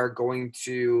 49ers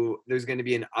there's going to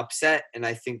be an upset, and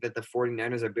I think that the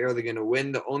 49ers are barely going to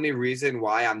win. The only reason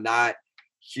why I'm not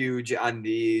huge on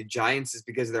the Giants is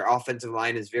because their offensive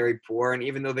line is very poor, and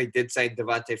even though they did sign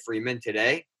Devontae Freeman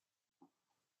today,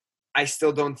 I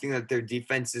still don't think that their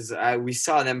defense is we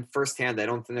saw them firsthand. I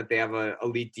don't think that they have an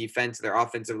elite defense. Their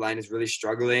offensive line is really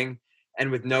struggling, and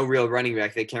with no real running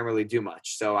back, they can't really do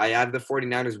much. So I have the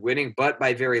 49ers winning, but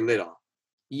by very little.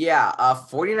 Yeah,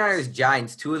 49ers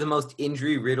Giants, two of the most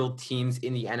injury-riddled teams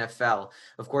in the NFL.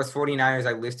 Of course, 49ers,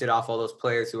 I listed off all those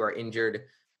players who are injured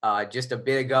just a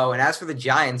bit ago. And as for the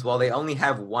Giants, well, they only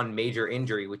have one major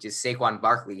injury, which is Saquon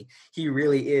Barkley. He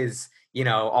really is,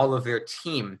 all of their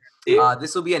team.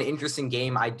 This will be an interesting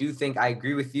game. I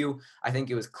agree with you. I think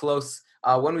it was close.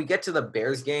 When we get to the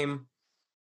Bears game,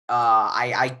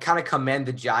 I kind of commend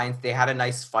the Giants. They had a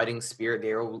nice fighting spirit.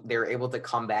 They were able to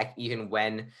come back even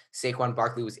when Saquon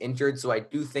Barkley was injured. So I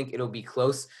do think it'll be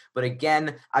close. But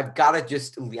again,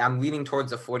 I'm leaning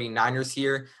towards the 49ers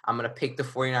here. I'm going to pick the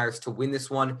 49ers to win this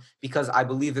one because I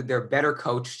believe that they're better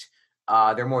coached.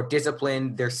 They're more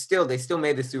disciplined. They still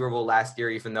made the Super Bowl last year,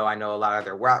 even though I know a lot of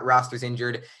their roster's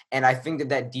injured. And I think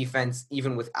that defense,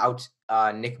 even without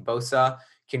Nick Bosa,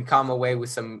 can come away with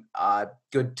some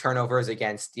good turnovers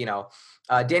against,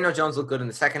 Daniel Jones looked good in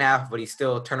the second half, but he's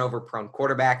still a turnover-prone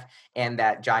quarterback, and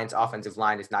that Giants offensive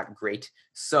line is not great.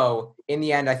 So in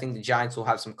the end, I think the Giants will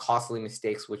have some costly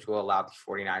mistakes, which will allow the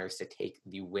 49ers to take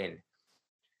the win.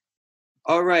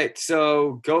 All right,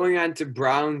 so going on to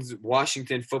Browns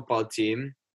Washington football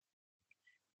team,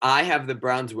 I have the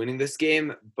Browns winning this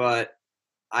game, but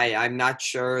I'm not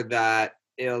sure that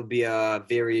it'll be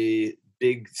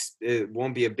it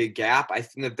won't be a big gap. I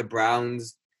think that the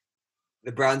Browns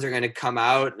are going to come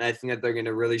out, and I think that they're going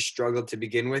to really struggle to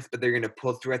begin with, but they're going to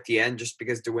pull through at the end just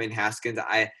because Dwayne Haskins,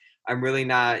 I really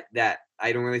don't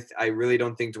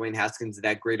think Dwayne Haskins is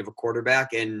that great of a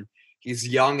quarterback, and he's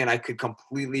young, and I could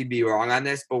completely be wrong on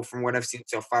this, but from what I've seen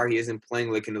so far, he isn't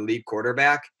playing like an elite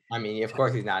quarterback. I mean, of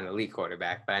course he's not an elite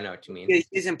quarterback, but I know what you mean. He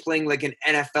isn't playing like an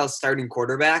NFL starting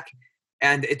quarterback.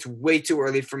 And it's way too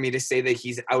early for me to say that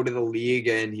he's out of the league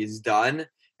and he's done.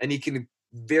 And he can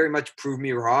very much prove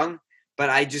me wrong.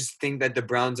 But I just think that the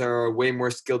Browns are a way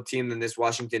more skilled team than this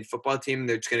Washington football team.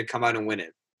 They're just going to come out and win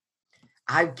it.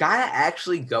 I've got to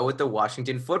actually go with the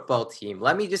Washington football team.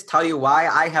 Let me just tell you why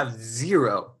I have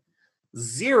zero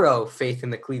faith in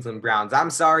the Cleveland Browns.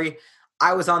 I'm sorry.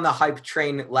 I was on the hype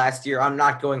train last year. I'm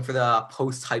not going for the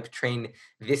post-hype train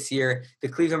this year. The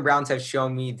Cleveland Browns have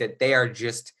shown me that they are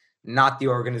just not the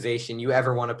organization you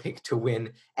ever want to pick to win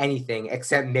anything,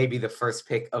 except maybe the first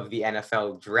pick of the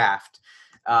NFL draft.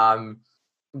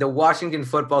 The Washington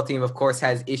football team, of course,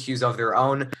 has issues of their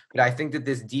own, but I think that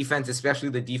this defense, especially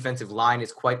the defensive line,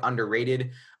 is quite underrated.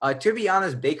 To be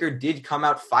honest, Baker did come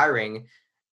out firing.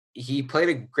 He played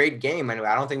a great game, and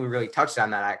I don't think we really touched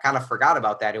on that. I kind of forgot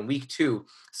about that in week 2.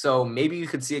 So maybe you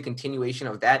could see a continuation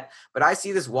of that. But I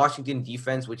see this Washington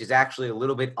defense, which is actually a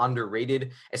little bit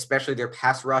underrated, especially their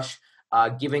pass rush,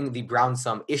 giving the Browns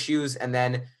some issues. And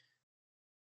then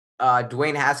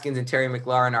Dwayne Haskins and Terry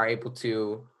McLaurin are able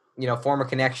to, form a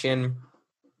connection,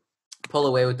 pull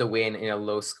away with the win in a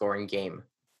low-scoring game.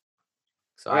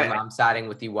 So right. I'm siding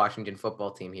with the Washington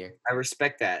football team here. I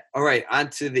respect that. All right,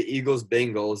 on to the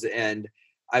Eagles-Bengals, and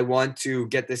I want to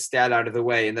get this stat out of the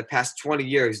way. In the past 20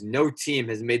 years, no team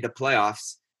has made the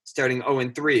playoffs starting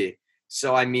 0-3.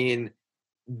 So, I mean,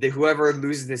 whoever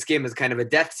loses this game is kind of a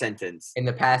death sentence. In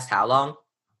the past how long?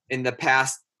 In the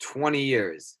past 20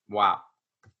 years. Wow.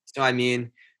 So, I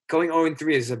mean, going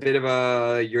 0-3 is a bit of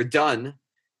you're done.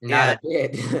 Not a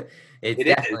bit. It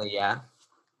definitely is. Yeah.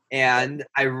 And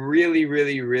I really,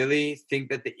 really, really think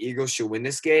that the Eagles should win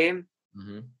this game.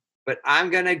 Mm-hmm. But I'm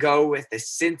going to go with the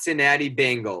Cincinnati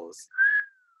Bengals.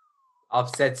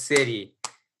 Upset City.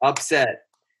 Upset.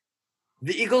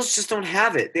 The Eagles just don't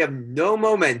have it. They have no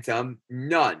momentum,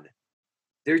 none.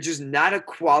 They're just not a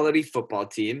quality football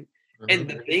team. Mm-hmm. And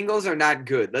the Bengals are not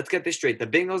good. Let's get this straight. The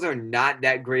Bengals are not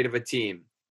that great of a team.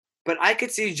 But I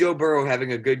could see Joe Burrow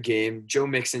having a good game, Joe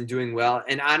Mixon doing well.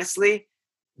 And honestly,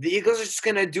 The Eagles are just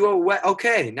gonna do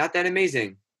okay, not that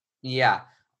amazing. Yeah.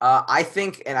 I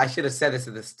think, and I should have said this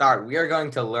at the start, we are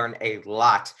going to learn a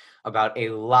lot about a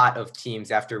lot of teams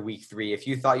after week 3. If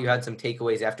you thought you had some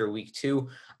takeaways after week 2,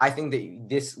 I think that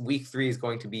this week 3 is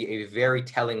going to be a very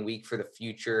telling week for the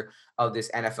future of this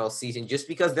NFL season, just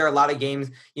because there are a lot of games,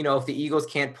 if the Eagles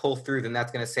can't pull through, then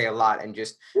that's going to say a lot. And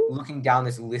just looking down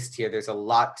this list here, there's a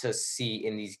lot to see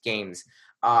in these games.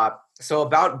 So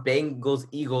about Bengals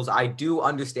Eagles, I do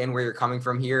understand where you're coming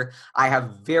from here. I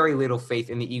have very little faith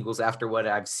in the Eagles after what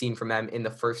I've seen from them in the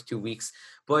first 2 weeks.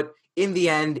 But in the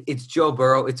end, it's Joe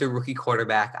Burrow. It's a rookie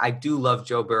quarterback. I do love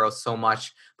Joe Burrow so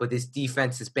much, but this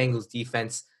Bengals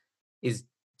defense is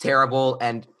terrible.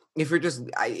 And if you're just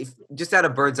at a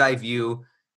bird's eye view,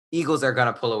 Eagles are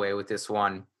going to pull away with this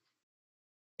one.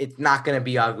 It's not going to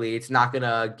be ugly. It's not going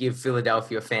to give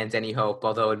Philadelphia fans any hope,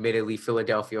 although admittedly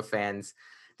Philadelphia fans,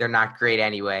 they're not great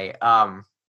anyway.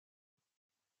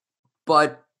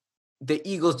 But the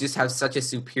Eagles just have such a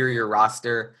superior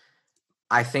roster.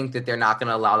 I think that they're not going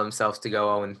to allow themselves to go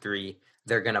 0-3.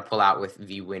 They're going to pull out with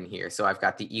the win here. So I've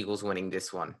got the Eagles winning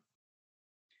this one.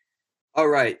 All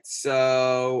right.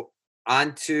 So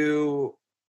on to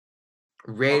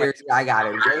Raiders. I got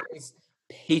it. Raiders,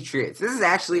 Patriots. This is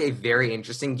actually a very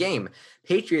interesting game.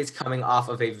 Patriots coming off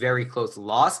of a very close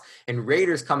loss and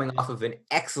Raiders coming off of an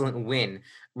excellent win.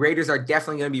 Raiders are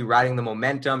definitely going to be riding the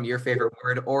momentum, your favorite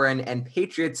word, Oren, and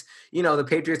Patriots. The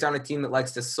Patriots aren't a team that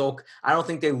likes to sulk. I don't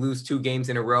think they lose 2 games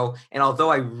in a row. And although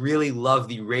I really love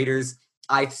the Raiders,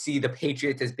 I see the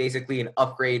Patriots as basically an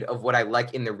upgrade of what I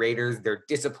like in the Raiders. Their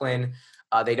discipline.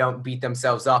 They don't beat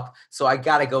themselves up. So I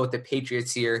got to go with the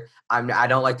Patriots here. I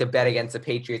don't like to bet against the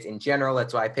Patriots in general.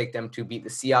 That's why I picked them to beat the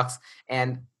Seahawks.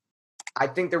 And I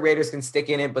think the Raiders can stick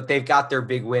in it, but they've got their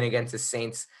big win against the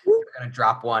Saints. They're going to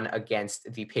drop one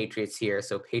against the Patriots here.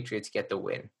 So Patriots get the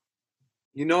win.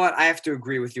 You know what? I have to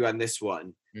agree with you on this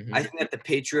one. Mm-hmm. I think that the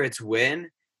Patriots win,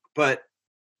 but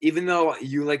even though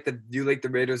you like the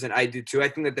Raiders and I do too, I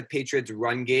think that the Patriots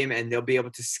run game and they'll be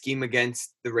able to scheme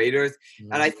against the Raiders.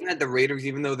 Mm-hmm. And I think that the Raiders,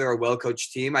 even though they're a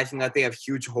well-coached team, I think that they have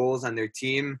huge holes on their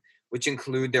team, which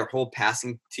include their whole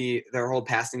passing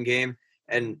game,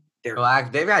 and they've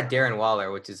got Darren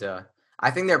Waller, which is I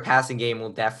think their passing game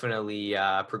will definitely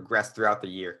progress throughout the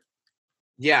year.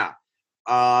 Yeah.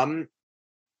 Yeah,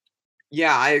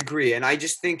 I agree. And I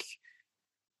just think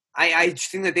I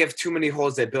just think that they have too many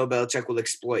holes that Bill Belichick will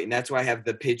exploit, and that's why I have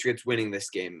the Patriots winning this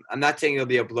game. I'm not saying it'll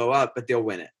be a blowout, but they'll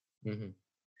win it. Mm-hmm.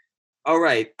 All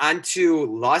right, on to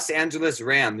Los Angeles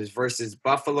Rams versus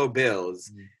Buffalo Bills.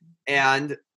 Mm-hmm.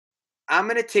 And I'm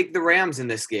going to take the Rams in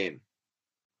this game.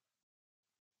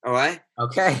 All right?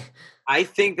 Okay. I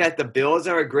think that the Bills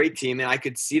are a great team, and I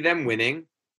could see them winning.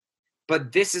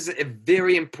 But this is a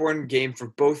very important game for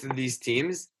both of these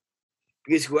teams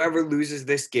because whoever loses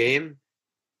this game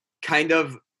kind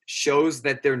of shows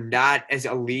that they're not as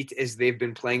elite as they've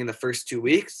been playing in the first 2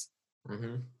 weeks.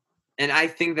 Mm-hmm. And I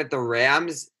think that the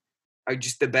Rams are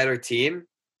just the better team.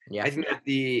 Yeah. I think that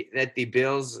the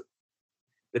Bills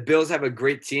have a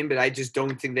great team, but I just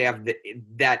don't think they have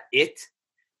that it.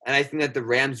 And I think that the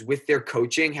Rams, with their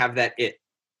coaching, have that it.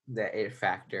 The it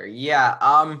factor.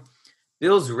 Yeah.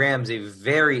 Bills-Rams, a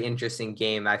very interesting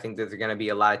game. I think that there's going to be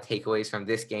a lot of takeaways from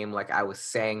this game, like I was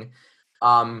saying.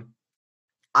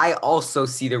 I also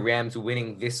see the Rams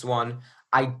winning this one.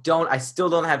 I still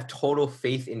don't have total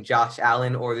faith in Josh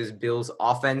Allen or this Bills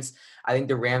offense. I think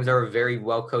the Rams are a very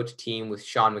well-coached team with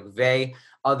Sean McVay.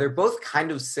 They're both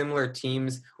kind of similar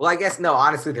teams. Well, I guess, no,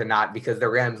 honestly, they're not because the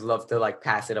Rams love to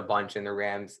pass it a bunch and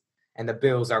the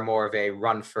Bills are more of a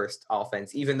run-first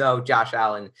offense, even though Josh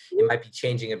Allen, it might be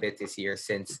changing a bit this year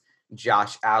since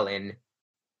Josh Allen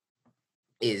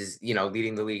is,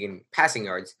 leading the league in passing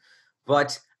yards.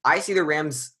 But I see the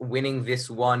Rams winning this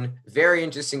one. Very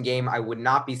interesting game. I would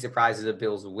not be surprised if the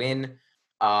Bills win.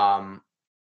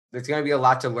 There's going to be a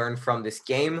lot to learn from this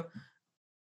game.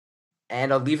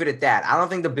 And I'll leave it at that. I don't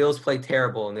think the Bills play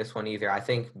terrible in this one either. I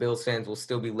think Bills fans will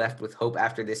still be left with hope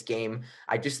after this game.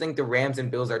 I just think the Rams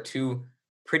and Bills are two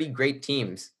pretty great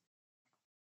teams,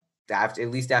 at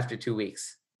least after 2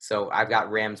 weeks. So I've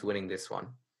got Rams winning this one.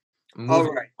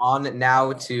 Moving on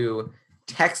now to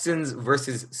Texans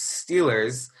versus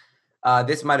Steelers.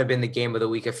 This might have been the game of the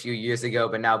week a few years ago,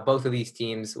 but now both of these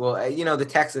teams, the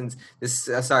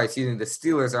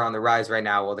Steelers are on the rise right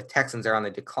now, while the Texans are on the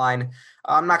decline.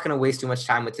 I'm not going to waste too much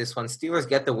time with this one. Steelers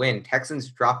get the win.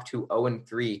 Texans drop to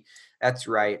 0-3. That's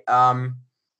right.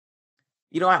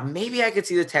 Maybe I could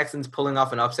see the Texans pulling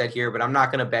off an upset here, but I'm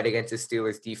not going to bet against the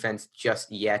Steelers defense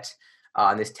just yet.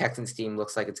 And this Texans team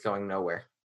looks like it's going nowhere.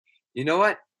 You know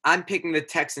what? I'm picking the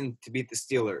Texans to beat the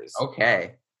Steelers.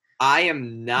 Okay. I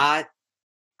am not.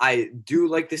 I do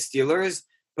like the Steelers,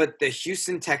 but the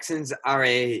Houston Texans are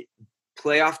a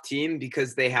playoff team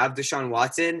because they have Deshaun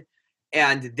Watson,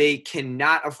 and they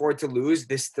cannot afford to lose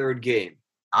this third game.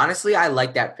 Honestly, I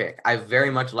like that pick. I very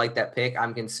much like that pick.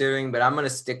 I'm considering, but I'm going to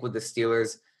stick with the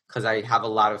Steelers because I have a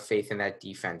lot of faith in that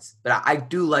defense. But I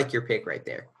do like your pick right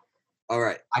there. All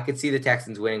right. I could see the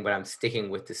Texans winning, but I'm sticking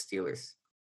with the Steelers.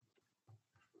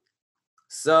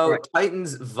 So, Right.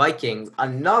 Titans, Vikings,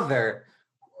 another.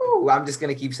 I'm just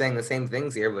going to keep saying the same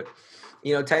things here, but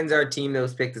Titans are a team that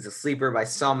was picked as a sleeper by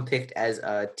some, picked as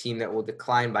a team that will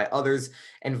decline by others.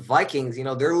 And Vikings,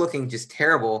 they're looking just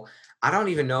terrible. I don't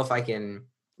even know if I can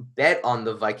bet on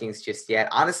the Vikings just yet.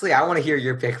 Honestly, I want to hear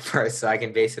your pick first so I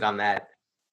can base it on that.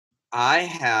 I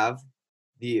have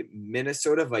the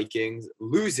Minnesota Vikings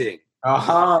losing.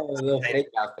 Oh, a little fake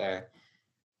out there.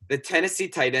 The Tennessee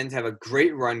Titans have a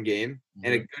great run game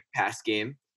and a good pass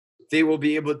game. They will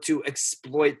be able to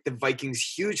exploit the Vikings'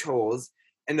 huge holes,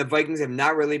 and the Vikings have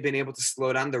not really been able to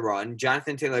slow down the run.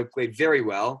 Jonathan Taylor played very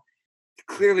well.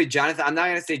 Clearly, I'm not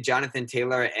going to say Jonathan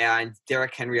Taylor and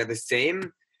Derrick Henry are the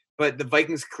same, but the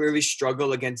Vikings clearly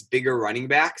struggle against bigger running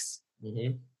backs,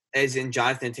 as in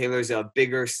Jonathan Taylor's a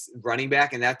bigger running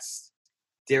back, and that's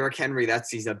Derrick Henry.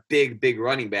 He's a big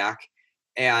running back.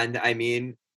 And, I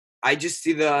mean, I just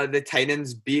see the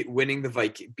Titans beating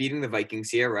the Vikings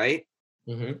here, right?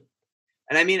 Mm-hmm.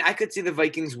 And, I mean, I could see the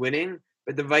Vikings winning,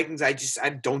 but the Vikings, I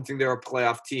don't think they're a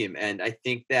playoff team. And I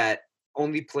think that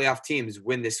only playoff teams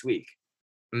win this week.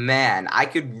 Man, I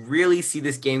could really see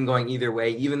this game going either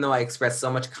way, even though I express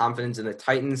so much confidence in the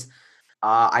Titans.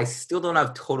 I still don't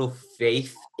have total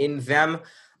faith in them,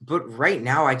 but right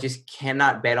now I just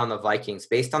cannot bet on the Vikings.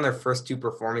 Based on their first two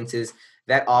performances,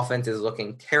 that offense is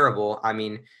looking terrible. I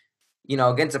mean,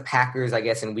 against the Packers, I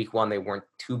guess in week 1 they weren't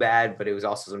too bad, but it was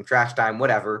also some trash time,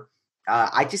 whatever.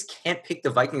 I just can't pick the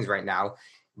Vikings right now.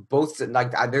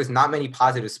 There's not many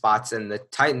positive spots, and the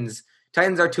Titans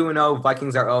are 2-0,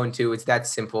 Vikings are 0-2. It's that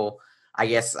simple. I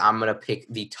guess I'm going to pick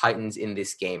the Titans in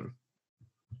this game.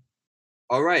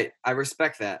 All right. I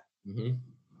respect that. Mm-hmm.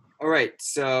 All right.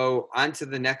 So on to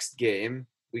the next game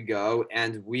we go,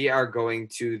 and we are going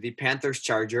to the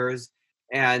Panthers-Chargers.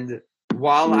 And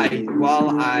while I do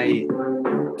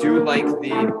like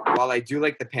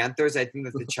the Panthers, I think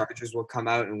that the Chargers will come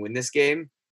out and win this game.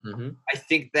 Mm-hmm. I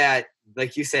think that,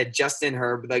 like you said, Justin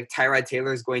Herbert, Tyrod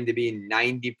Taylor is going to be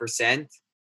 90%.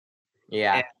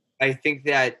 Yeah. And I think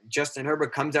that Justin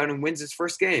Herbert comes out and wins his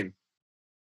first game.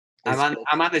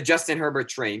 I'm on the Justin Herbert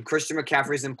train. Christian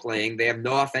McCaffrey isn't playing. They have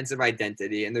no offensive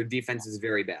identity, and their defense is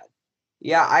very bad.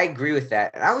 Yeah, I agree with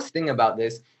that. And I was thinking about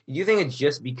this. Do you think it's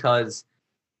just because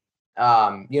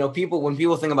when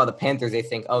people think about the Panthers, they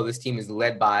think, oh, this team is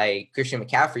led by Christian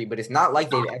McCaffrey, but it's not like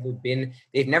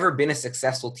they've never been a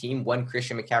successful team when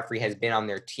Christian McCaffrey has been on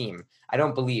their team. I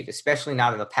don't believe, especially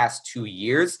not in the past 2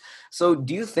 years. So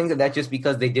do you think that that's just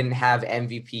because they didn't have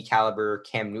MVP caliber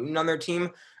Cam Newton on their team?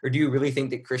 Or do you really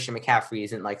think that Christian McCaffrey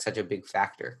isn't such a big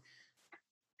factor?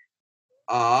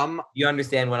 You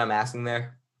understand what I'm asking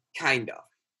there? Kind of.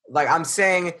 I'm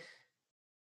saying,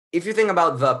 if you think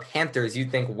about the Panthers, you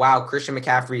think, wow, Christian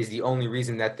McCaffrey is the only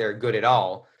reason that they're good at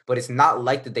all. But it's not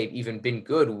like that they've even been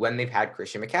good when they've had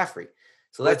Christian McCaffrey.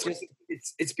 So that's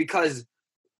it's because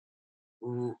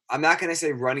I'm not going to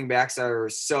say running backs are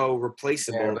so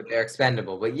replaceable. But they're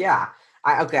expendable. But yeah,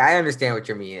 I understand what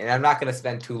you mean. And I'm not going to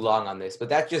spend too long on this. But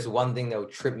that's just one thing that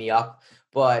would trip me up.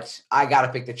 But I got to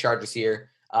pick the Chargers here.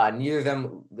 Neither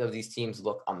of these teams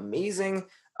look amazing.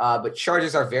 But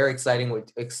Chargers are very exciting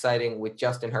with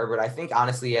Justin Herbert. I think,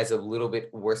 honestly, he has a little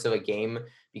bit worse of a game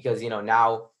because,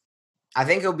 now I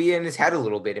think he'll be in his head a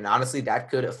little bit. And honestly,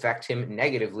 that could affect him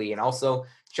negatively. And also,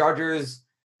 Chargers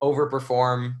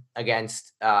overperform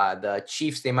against the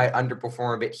Chiefs. They might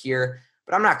underperform a bit here.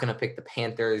 But I'm not going to pick the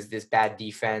Panthers, this bad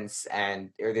defense,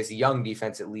 or this young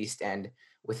defense at least, and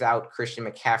without Christian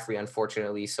McCaffrey,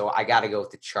 unfortunately. So I got to go with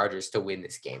the Chargers to win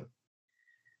this game.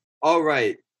 All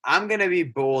right. I'm going to be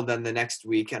bold on the next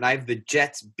week, and I have the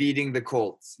Jets beating the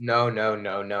Colts. No.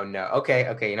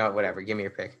 Okay, you know what, whatever. Give me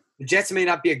your pick. The Jets may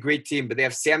not be a great team, but they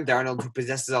have Sam Darnold, who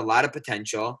possesses a lot of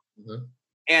potential. Mm-hmm.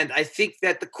 And I think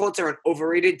that the Colts are an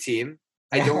overrated team.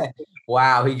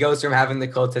 Wow, he goes from having the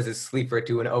Colts as a sleeper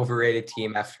to an overrated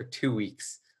team after 2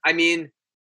 weeks. I mean,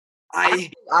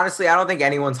 honestly, I don't think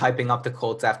anyone's hyping up the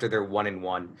Colts after they're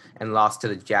 1-1 and lost to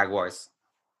the Jaguars.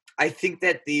 I think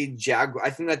that the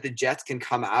Jets can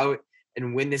come out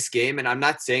and win this game. And I'm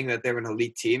not saying that they're an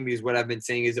elite team, because what I've been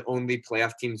saying is only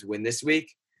playoff teams win this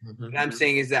week. Mm-hmm. What I'm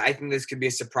saying is that I think this could be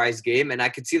a surprise game, and I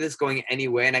could see this going any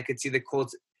way, and I could see the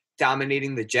Colts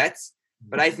dominating the Jets.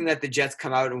 but I think that the Jets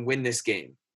come out and win this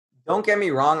game. Don't get me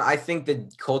wrong. I think the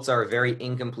Colts are a very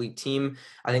incomplete team.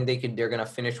 I think they're going to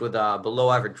finish with a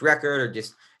below average record or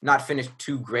just not finish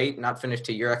too great, not finish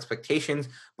to your expectations.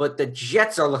 But the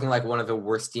Jets are looking like one of the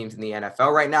worst teams in the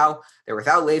NFL right now. They're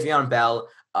without Le'Veon Bell.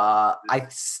 I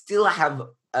still have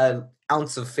an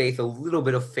ounce of faith, a little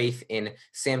bit of faith in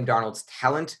Sam Darnold's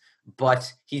talent,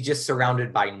 but he's just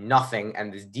surrounded by nothing,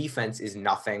 and this defense is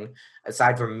nothing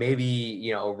aside from maybe,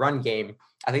 a run game.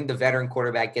 I think the veteran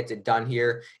quarterback gets it done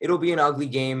here. It'll be an ugly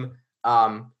game,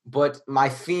 but my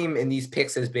theme in these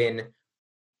picks has been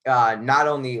not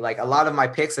only like a lot of my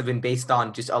picks have been based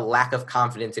on just a lack of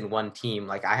confidence in one team.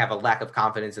 Like I have a lack of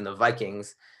confidence in the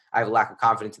Vikings. I have a lack of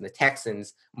confidence in the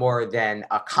Texans more than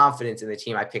a confidence in the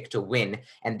team I picked to win.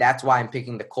 And that's why I'm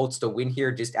picking the Colts to win here,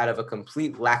 just out of a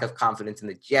complete lack of confidence in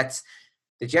the Jets.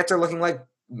 The Jets are looking like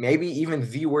maybe even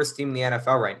the worst team in the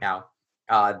NFL right now.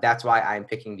 That's why I'm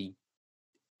picking the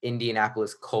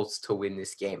Indianapolis Colts to win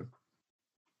this game.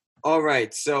 All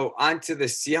right, so on to the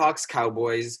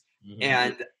Seahawks-Cowboys,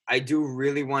 and I do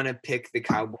really want to pick the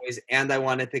Cowboys, and I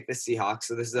want to pick the Seahawks,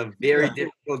 so this is a very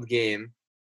difficult game.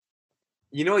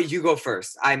 You know what? You go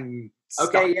first. I'm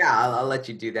stuck. Okay, yeah, I'll let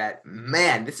you do that.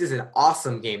 Man, this is an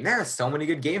awesome game. There are so many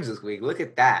good games this week. Look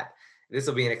at that. This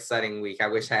will be an exciting week. I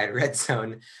wish I had Red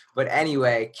Zone. But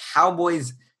anyway,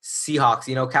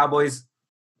 Cowboys-Seahawks. Cowboys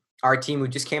are a team who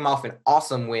just came off an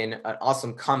awesome win, an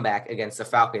awesome comeback against the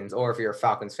Falcons. Or if you're a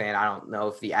Falcons fan, I don't know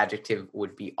if the adjective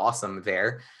would be awesome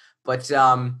there. But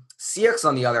Seahawks,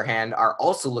 on the other hand, are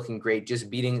also looking great, just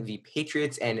beating the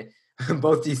Patriots, and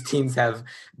both these teams have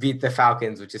beat the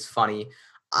Falcons, which is funny.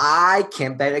 I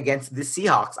can't bet against the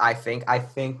Seahawks, I think.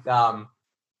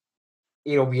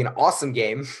 It'll be an awesome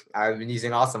game. I've been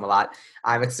using awesome a lot.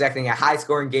 I'm expecting a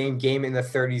high-scoring game in the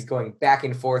 30s, going back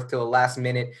and forth till the last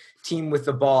minute. Team with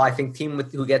the ball, I think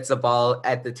who gets the ball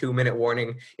at the 2-minute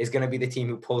warning is going to be the team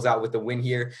who pulls out with the win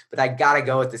here. But I got to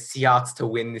go with the Seahawks to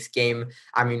win this game.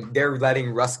 I mean, they're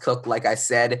letting Russ cook, like I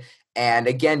said. And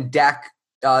again, Dak,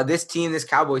 this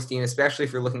Cowboys team, especially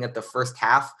if you're looking at the first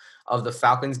half of the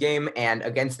Falcons game and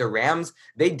against the Rams,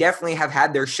 they definitely have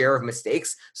had their share of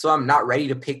mistakes. So I'm not ready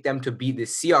to pick them to beat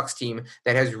this Seahawks team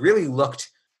that has really looked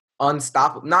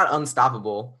not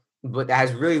unstoppable, but that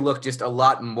has really looked just a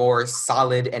lot more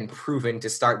solid and proven to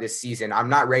start this season. I'm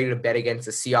not ready to bet against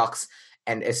the Seahawks,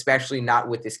 and especially not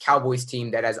with this Cowboys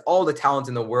team that has all the talent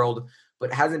in the world,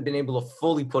 but hasn't been able to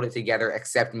fully put it together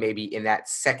except maybe in that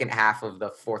second half of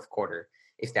the fourth quarter,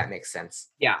 if that makes sense.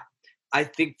 Yeah. I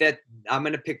think that I'm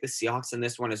going to pick the Seahawks in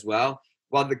this one as well.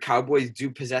 While the Cowboys do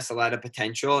possess a lot of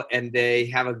potential and they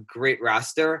have a great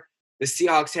roster, the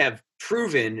Seahawks have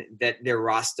proven that their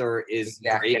roster is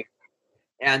great.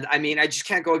 And, I just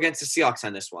can't go against the Seahawks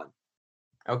on this one.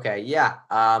 Okay, yeah.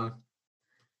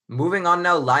 Moving on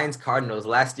now, Lions-Cardinals.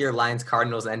 Last year,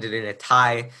 Lions-Cardinals ended in a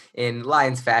tie in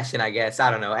Lions fashion, I guess.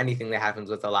 I don't know. Anything that happens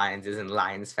with the Lions is in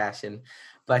Lions fashion.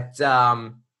 But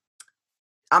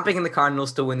I'm picking the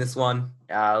Cardinals to win this one.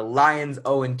 Lions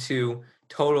 0-2,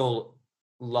 total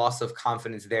loss of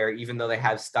confidence there, even though they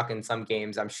have stuck in some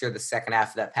games. I'm sure the second half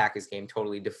of that Packers game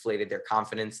totally deflated their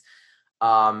confidence.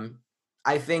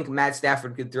 I think Matt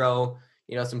Stafford could throw,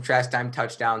 some trash time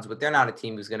touchdowns, but they're not a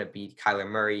team who's going to beat Kyler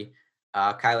Murray.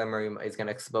 Kyler Murray is going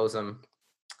to expose them.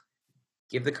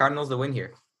 Give the Cardinals the win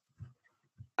here.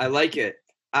 I like it.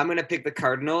 I'm going to pick the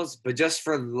Cardinals, but just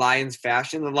for Lions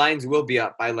fashion, the Lions will be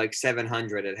up by like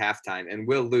 700 at halftime and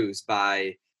will lose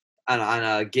by on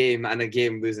a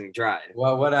game losing drive.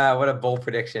 Well, what a bold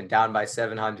prediction. Down by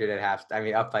 700 at half.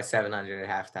 Up by 700 at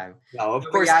halftime. No, of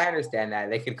course. Yeah, I understand that.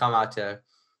 They could come out to.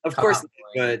 Of course,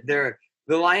 but the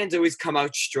Lions always come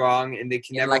out strong, and they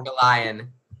can never like a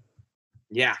lion.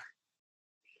 Yeah.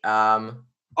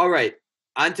 All right.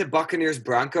 On to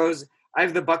Buccaneers-Broncos. I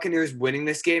have the Buccaneers winning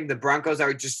this game. The Broncos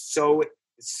are just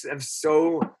have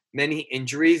so many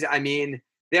injuries. They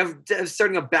have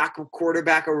starting a backup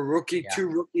quarterback, a rookie,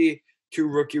 two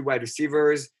rookie wide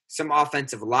receivers, some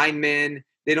offensive linemen.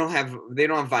 They don't have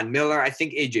Von Miller. I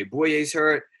think AJ Bouye's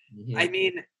hurt.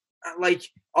 Mm-hmm.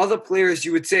 All the players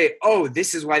you would say, oh,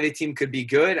 this is why the team could be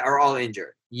good, are all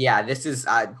injured. Yeah, this is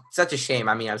such a shame.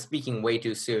 I'm speaking way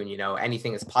too soon.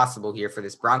 Anything is possible here for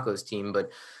this Broncos team, but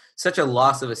such a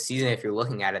loss of a season if you're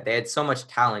looking at it. They had so much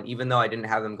talent. Even though I didn't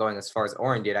have them going as far as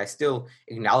Oren did, I still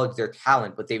acknowledge their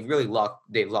talent, but they've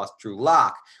lost Drew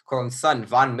Lock, Courtland Sutton,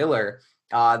 Von Miller.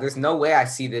 There's no way I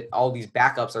see that all these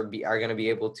backups are going to be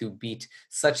able to beat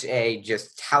such a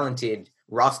just talented,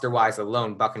 roster-wise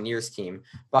alone, Buccaneers team.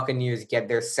 Buccaneers get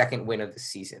their second win of the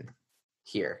season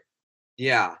here.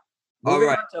 Yeah. Moving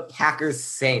right. on to Packers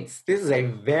Saints. This is a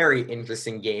very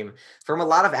interesting game from a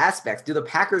lot of aspects. Do the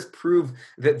Packers prove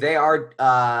that they are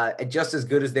just as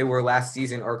good as they were last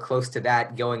season or close to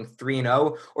that, going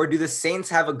 3-0? Or do the Saints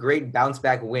have a great bounce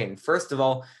back win? First of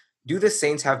all, do the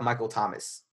Saints have Michael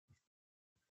Thomas?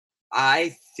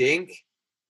 I think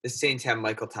the Saints have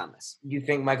Michael Thomas. You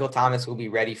think Michael Thomas will be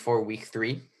ready for week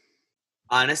 3?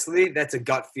 Honestly, that's a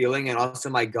gut feeling, and also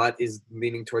my gut is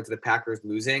leaning towards the Packers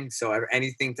losing. So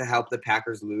anything to help the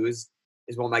Packers lose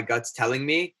is what my gut's telling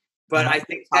me. But I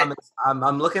think that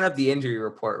I'm looking up the injury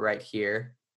report right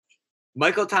here.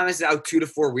 Michael Thomas is out 2 to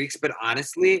 4 weeks, but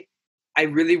honestly, I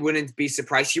really wouldn't be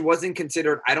surprised. He wasn't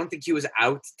considered. I don't think he was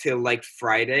out till like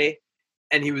Friday,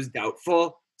 and he was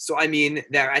doubtful. So I think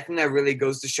that really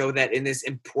goes to show that in this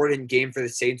important game for the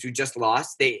Saints, who just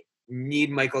lost, they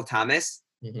need Michael Thomas.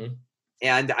 Mm-hmm.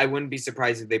 And I wouldn't be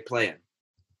surprised if they play him.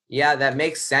 Yeah, that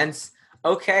makes sense.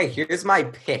 Okay, here's my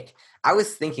pick. I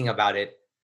was thinking about it.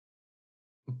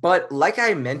 But like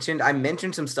I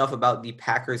mentioned some stuff about the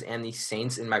Packers and the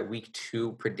Saints in my week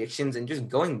 2 predictions. And just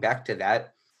going back to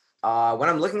that, when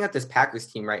I'm looking at this Packers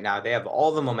team right now, they have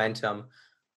all the momentum.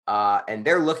 And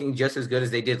they're looking just as good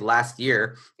as they did last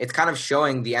year. It's kind of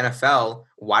showing the NFL,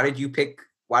 why did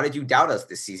you doubt us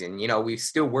this season? You know, we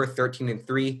still were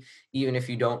 13-3, even if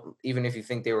you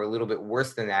think they were a little bit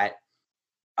worse than that.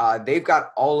 They've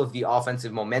got all of the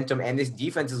offensive momentum, and this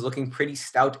defense is looking pretty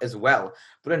stout as well.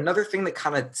 But another thing that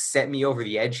kind of set me over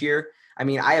the edge here,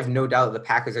 I have no doubt that the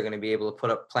Packers are going to be able to put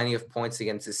up plenty of points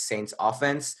against the Saints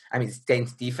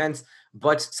defense.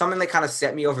 But something that kind of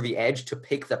set me over the edge to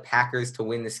pick the Packers to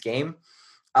win this game,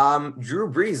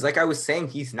 Drew Brees, like I was saying,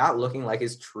 he's not looking like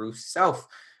his true self.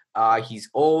 He's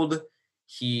old.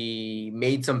 He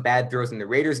made some bad throws in the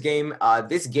Raiders game.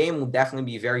 This game will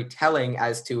definitely be very telling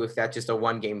as to if that's just a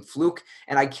one-game fluke.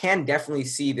 And I can definitely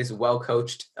see this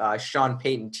well-coached Sean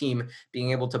Payton team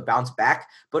being able to bounce back.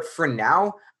 But for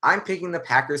now, I'm picking the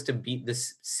Packers to beat the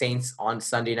Saints on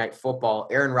Sunday Night Football.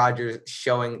 Aaron Rodgers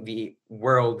showing the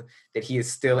world that he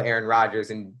is still Aaron Rodgers,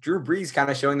 and Drew Brees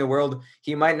kind of showing the world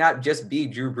he might not just be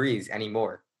Drew Brees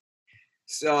anymore.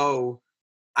 So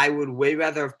I would way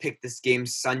rather have picked this game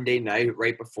Sunday night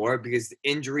right before, because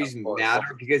injuries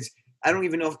matter, because I don't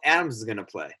even know if Adams is going to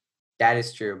play. That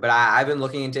is true. But I've been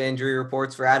looking into injury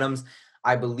reports for Adams.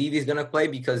 I believe he's going to play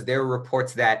because there were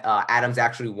reports that Adams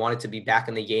actually wanted to be back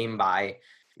in the game by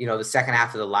the second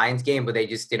half of the Lions game, but they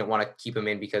just didn't want to keep him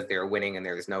in because they were winning and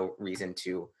there was no reason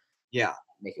to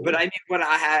make it But win. what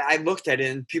I looked at it,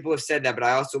 and people have said that, but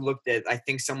I also looked at, I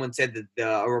think someone said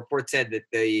that a report said that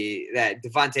that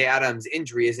Devontae Adams'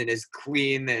 injury isn't as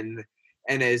clean and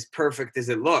as perfect as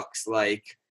it looks. Like,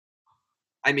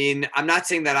 I'm not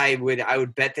saying that I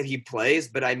would bet that he plays,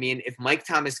 but if Mike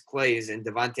Thomas plays and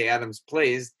Devontae Adams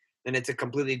plays, then it's a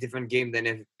completely different game than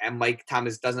if Mike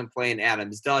Thomas doesn't play and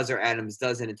Adams does, or Adams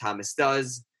doesn't and Thomas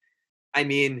does.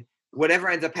 Whatever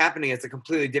ends up happening, it's a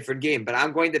completely different game. But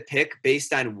I'm going to pick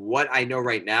based on what I know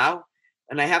right now,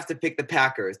 and I have to pick the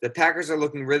Packers. The Packers are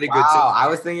looking really good. Wow, I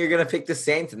was thinking you're going to pick the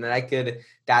Saints, and then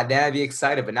I'd be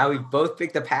excited. But now we both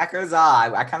picked the Packers.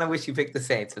 I kind of wish you picked the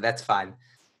Saints, but that's fine.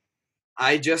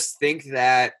 I just think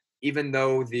that even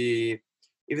though the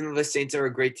Saints are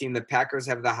a great team, the Packers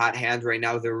have the hot hand right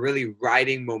now. They're really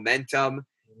riding momentum.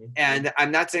 Mm-hmm. And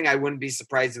I'm not saying I wouldn't be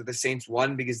surprised if the Saints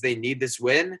won because they need this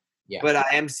win. Yeah. But I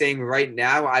am saying right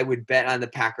now I would bet on the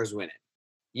Packers winning.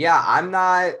 Yeah, I'm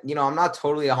not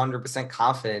totally 100%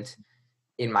 confident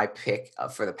in my pick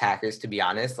for the Packers, to be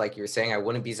honest. Like you're saying, I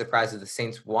wouldn't be surprised if the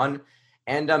Saints won.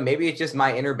 And maybe it's just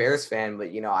my inner Bears fan, but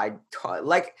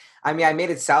I made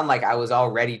it sound like I was all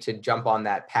ready to jump on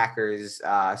that Packers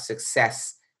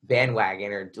success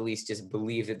bandwagon, or at least just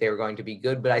believe that they were going to be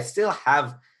good. But I still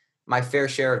have my fair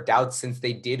share of doubts since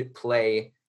they did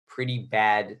play pretty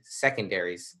bad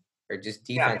secondaries, or just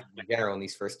defense in general in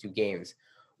these first 2 games.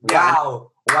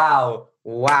 Wow.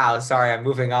 Sorry, I'm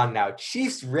moving on now.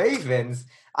 Chiefs Ravens.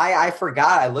 I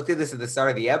forgot. I looked at this at the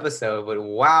start of the episode, but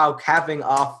wow, capping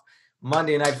off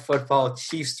Monday Night Football,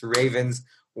 Chiefs Ravens.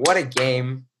 What a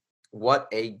game.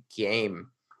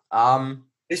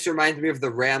 This reminds me of the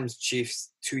Rams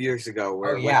Chiefs 2 years ago.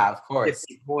 Where of course.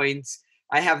 50 points.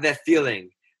 I have that feeling.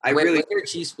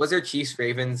 Was there Chiefs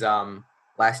Ravens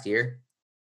last year?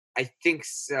 I think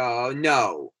so.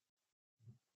 No.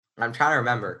 I'm trying to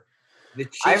remember.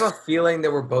 I have a feeling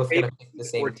that we're both going to pick the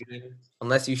same team,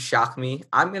 unless you shock me.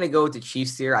 I'm going to go with the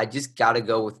Chiefs here. I just got to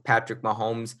go with Patrick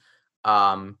Mahomes.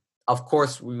 Of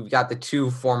course, we've got the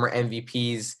 2 former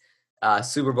MVPs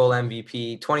Super Bowl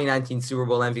MVP, 2019 Super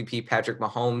Bowl MVP Patrick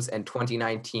Mahomes, and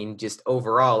 2019 just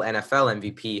overall NFL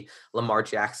MVP Lamar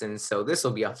Jackson. So this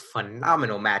will be a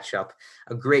phenomenal matchup,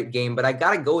 a great game. But I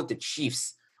got to go with the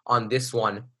Chiefs on this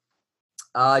one.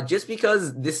 Just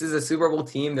because this is a Super Bowl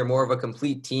team, they're more of a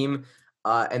complete team,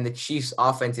 and the Chiefs'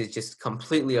 offense is just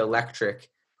completely electric.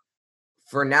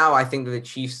 For now, I think that the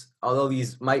Chiefs, although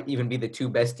these might even be the two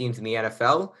best teams in the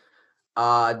NFL,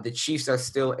 the Chiefs are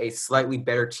still a slightly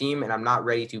better team, and I'm not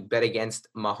ready to bet against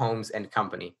Mahomes and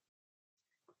company.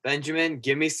 Benjamin,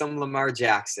 give me some Lamar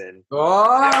Jackson.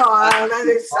 Oh, that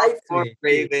excites me.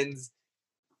 Ravens.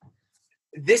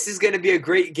 This is going to be a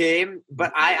great game,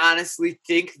 but I honestly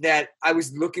think that I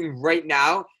was looking right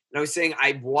now, and I was saying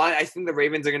I think the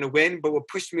Ravens are going to win, but what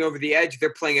pushed me over the edge,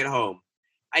 they're playing at home.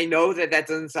 I know that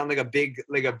doesn't sound like a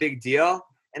big deal,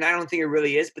 and I don't think it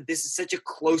really is, but this is such a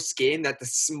close game that the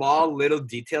small little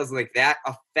details like that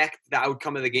affect the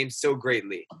outcome of the game so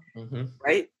greatly,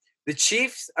 right? The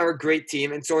Chiefs are a great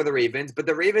team, and so are the Ravens, but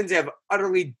the Ravens have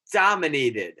utterly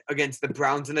dominated against the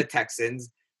Browns and the Texans,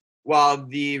 while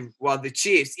the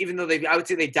Chiefs, even though I would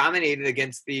say they dominated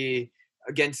against the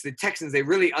Texans, they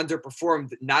really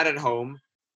underperformed not at home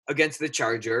against the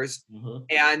Chargers.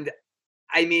 And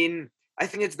I mean, I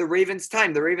think it's the Ravens'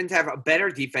 time. The Ravens have a better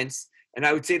defense, and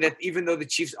I would say that even though the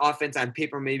Chiefs' offense on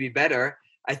paper may be better,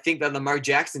 I think that Lamar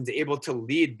Jackson's able to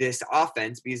lead this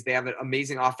offense because they have an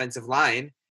amazing offensive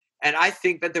line. And I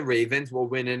think that the Ravens will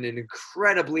win in an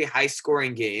incredibly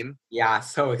high-scoring game. Yeah,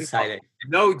 so excited.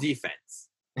 No defense.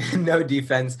 No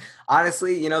defense.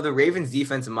 Honestly, the Ravens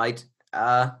defense might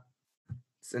so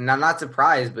I'm not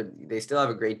surprised, but they still have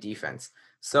a great defense.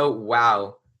 So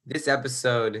wow, this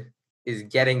episode is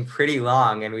getting pretty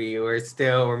long, and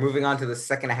we're moving on to the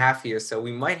second half here, so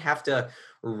we might have to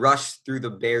rush through the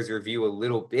Bears review a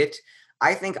little bit.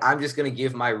 I think I'm just going to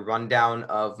give my rundown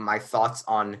of my thoughts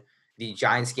on the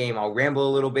Giants game. I'll ramble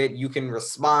a little bit. You can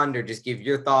respond or just give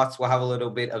your thoughts. We'll have a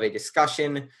little bit of a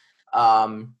discussion.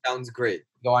 Sounds great.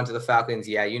 Go on to the Falcons.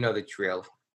 Yeah, you know the drill.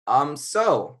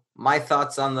 So my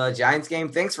thoughts on the Giants game.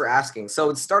 Thanks for asking. So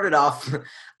it started off,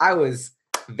 I was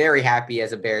very happy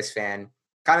as a Bears fan.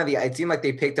 It seemed like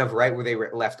they picked up right where they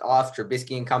were left off.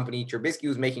 Trubisky and company. Trubisky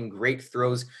was making great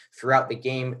throws throughout the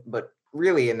game, but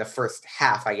really in the first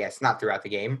half, I guess, not throughout the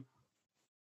game.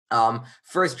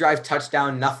 First drive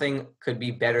touchdown, nothing could be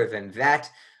better than that.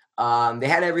 They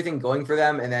had everything going for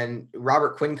them, and then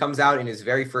Robert Quinn comes out in his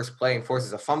very first play and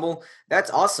forces a fumble.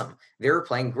 That's awesome. They were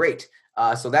playing great.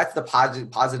 So that's the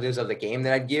positives of the game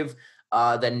that I'd give.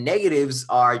 The negatives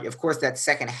are, of course, that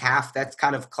second half. That's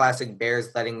kind of classic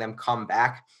Bears, letting them come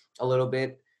back a little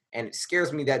bit. And it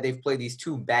scares me that they've played these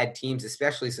two bad teams,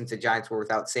 especially since the Giants were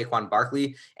without Saquon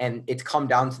Barkley, and it's come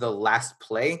down to the last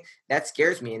play. That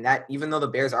scares me. And that even though the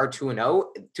Bears are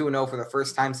 2-0 for the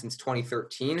first time since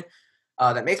 2013,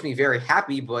 that makes me very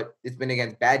happy, but it's been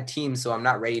against bad teams, so I'm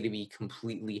not ready to be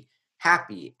completely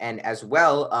happy. And as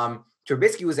well,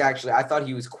 Trubisky was I thought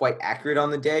he was quite accurate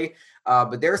on the day,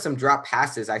 but there are some drop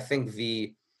passes. I think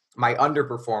my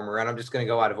underperformer, and I'm just going to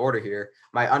go out of order here,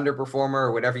 my underperformer,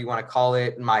 or whatever you want to call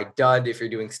it, my dud, if you're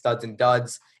doing studs and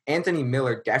duds, Anthony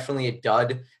Miller, definitely a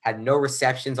dud, had no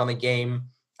receptions on the game,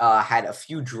 had a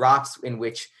few drops in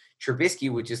which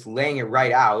Trubisky was just laying it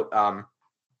right out.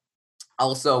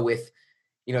 Also with,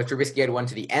 Trubisky had one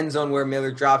to the end zone where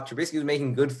Miller dropped. Trubisky was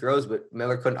making good throws, but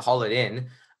Miller couldn't haul it in.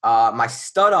 My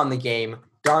stud on the game,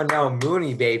 Darnell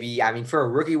Mooney, baby. I mean, for a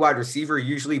rookie wide receiver,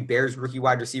 usually Bears rookie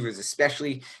wide receivers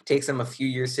especially takes them a few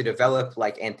years to develop,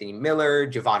 like Anthony Miller,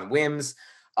 Javon Wims.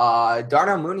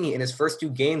 Darnell Mooney in his first two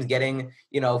games getting,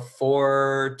 2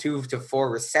 to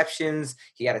 4 receptions.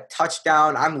 He had a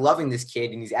touchdown. I'm loving this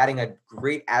kid, and he's adding a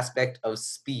great aspect of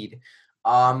speed.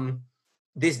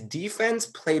 This defense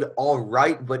played all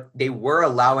right, but they were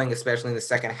allowing, especially in the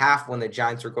second half when the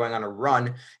Giants were going on a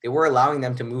run, they were allowing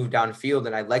them to move downfield,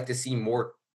 and I'd like to see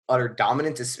more utter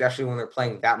dominance, especially when they're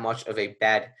playing that much of a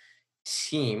bad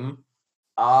team.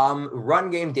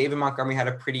 Run game, David Montgomery had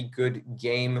a pretty good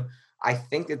game. I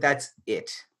think that's it.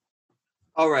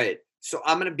 All right. So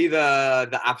I'm going to be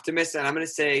the optimist, and I'm going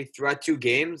to say throughout two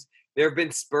games, there have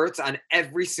been spurts on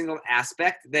every single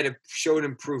aspect that have shown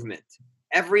improvement.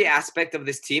 Every aspect of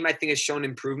this team, I think, has shown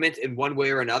improvement in one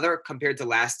way or another compared to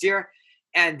last year.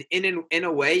 And in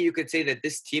a way, you could say that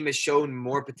this team has shown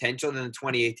more potential than the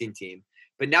 2018 team.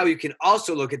 But now you can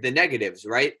also look at the negatives,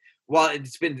 right? Well,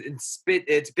 it's been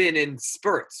in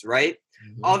spurts, right?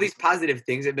 Mm-hmm. All these positive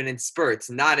things have been in spurts,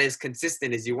 not as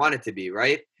consistent as you want it to be,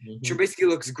 right? Mm-hmm. Trubisky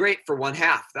looks great for one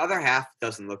half. The other half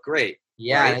doesn't look great.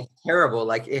 Yeah, right? It's terrible.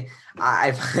 Like, if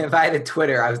I had a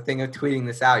Twitter, I was thinking of tweeting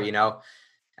this out,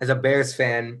 As a Bears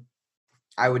fan,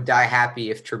 I would die happy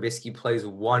if Trubisky plays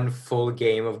one full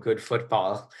game of good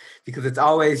football, because it's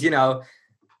always,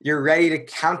 you're ready to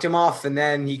count him off, and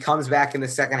then he comes back in the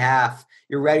second half.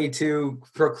 You're ready to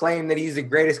proclaim that he's the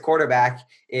greatest quarterback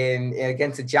in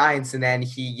against the Giants, and then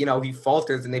he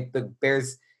falters, and the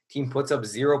Bears team puts up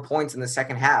 0 points in the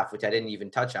second half, which I didn't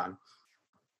even touch on.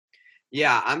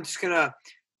 Yeah, I'm just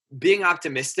being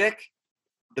optimistic.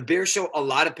 The Bears show a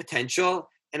lot of potential,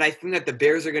 and I think that the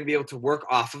Bears are going to be able to work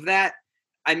off of that.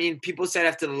 I mean, people said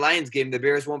after the Lions game, the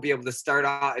Bears won't be able to start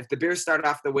off. If the Bears start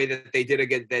off the way that they did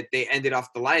again, that they ended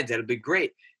off the Lions, that'll be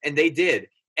great. And they did.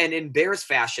 And in Bears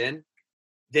fashion,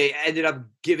 they ended up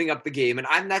giving up the game. And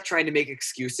I'm not trying to make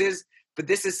excuses, but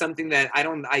this is something that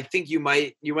I think you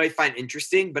might find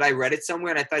interesting, but I read it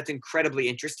somewhere and I thought it's incredibly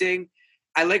interesting.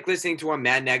 I like listening to what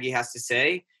Matt Nagy has to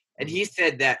say. And he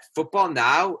said that football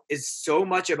now is so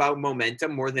much about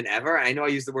momentum more than ever. I know I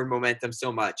use the word momentum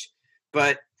so much,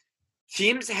 but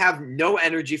teams have no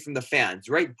energy from the fans,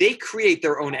 right? They create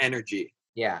their own energy.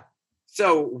 Yeah.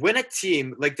 So when a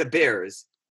team like the Bears,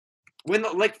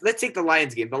 let's take the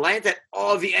Lions game. The Lions had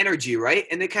all the energy, right?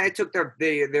 And they kind of took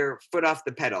their foot off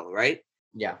the pedal, right?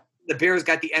 Yeah. The Bears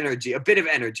got the energy, a bit of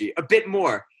energy, a bit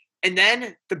more. And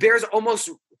then the Bears almost,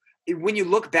 when you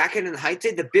look back at it in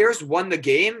hindsight, the Bears won the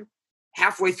game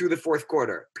halfway through the fourth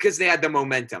quarter because they had the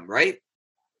momentum, right?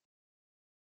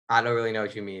 I don't really know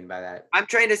what you mean by that. I'm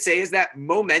trying to say is that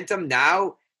momentum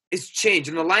now is changed.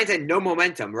 And the Lions had no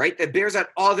momentum, right? The Bears had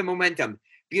all the momentum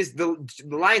because the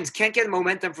Lions can't get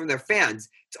momentum from their fans.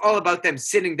 It's all about them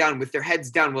sitting down with their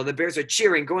heads down while the Bears are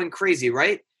cheering, going crazy,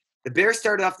 right? The Bears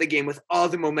started off the game with all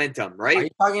the momentum, right? Are you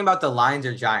talking about the Lions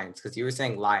or Giants? Because you were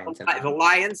saying Lions. The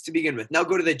Lions to begin with. Now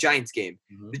go to the Giants game.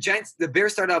 Mm-hmm. The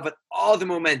Bears started off with all the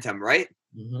momentum, right?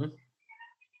 Mm-hmm.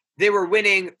 They were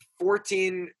winning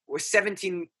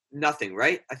 17 nothing,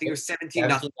 right? I think it was 17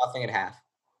 nothing at half.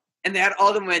 And they had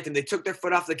all the momentum. They took their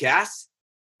foot off the gas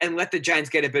and let the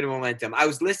Giants get a bit of momentum. I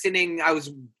was listening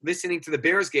to the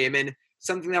Bears game, and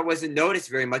something that wasn't noticed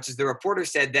very much is the reporter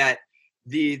said that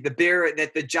the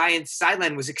Giants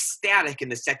sideline was ecstatic in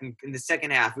the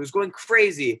second half. It was going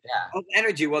crazy. Yeah. All the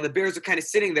energy while the Bears are kind of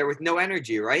sitting there with no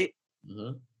energy, right?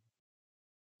 Mm-hmm.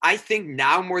 I think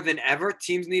now more than ever,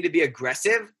 teams need to be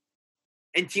aggressive,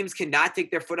 and teams cannot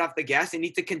take their foot off the gas. They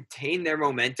need to contain their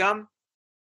momentum,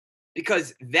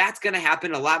 because that's going to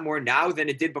happen a lot more now than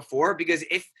it did before. Because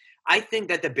I think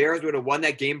that the Bears would have won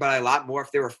that game by a lot more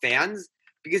if they were fans,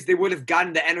 because they would have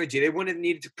gotten the energy. They wouldn't have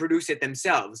needed to produce it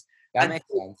themselves. That makes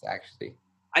sense, actually.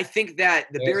 I think that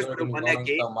the Bears would have won that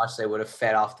game so much they would have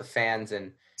fed off the fans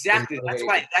and exactly. That's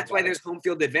why there's home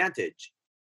field advantage.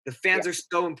 The fans are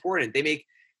so important. They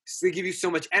give you so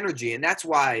much energy, and that's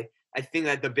why I think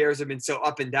that the Bears have been so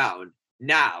up and down.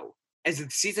 Now, as the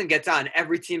season gets on,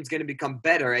 every team's going to become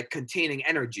better at containing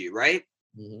energy, right?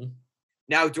 Mm-hmm.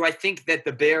 Now, do I think that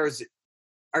the Bears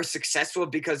are successful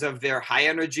because of their high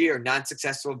energy or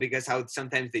non-successful because how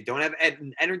sometimes they don't have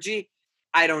energy?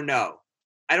 I don't know.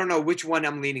 I don't know which one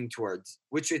I'm leaning towards,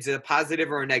 which is a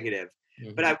positive or a negative.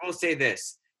 Mm-hmm. But I will say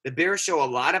this. The Bears show a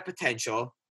lot of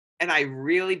potential, and I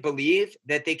really believe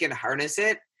that they can harness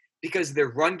it because their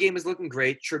run game is looking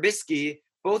great. Trubisky,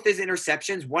 both his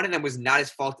interceptions, one of them was not his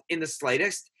fault in the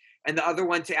slightest, and the other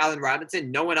one to Allen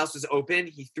Robinson, no one else was open.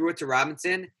 He threw it to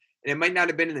Robinson, and it might not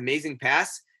have been an amazing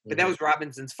pass, but that was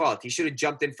Robinson's fault. He should have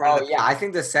jumped in front of the I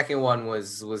think the second one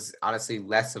was honestly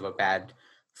less of a bad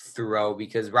throw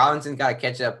because Robinson got to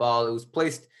catch that ball. It was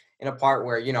placed in a part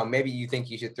where, maybe you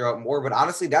think you should throw it more, but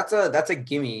honestly, that's a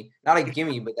gimme, not a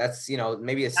gimme, but that's,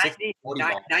 maybe a 60-40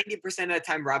 ball. 90% of the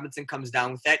time Robinson comes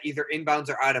down with that either inbounds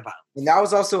or out of bounds. And that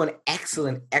was also an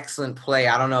excellent, excellent play.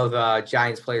 I don't know the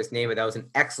Giants player's name, but that was an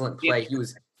excellent play. He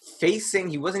was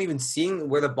he wasn't even seeing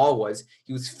where the ball was.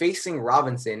 He was facing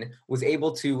Robinson, was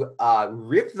able to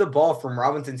rip the ball from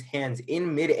Robinson's hands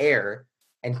in midair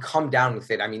and come down with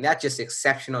it. I mean, that's just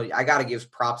exceptional. I got to give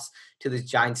props to this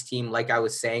Giants team. Like I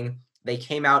was saying, they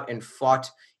came out and fought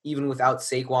even without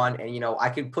Saquon. And, I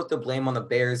could put the blame on the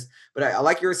Bears. But I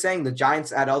like you were saying, the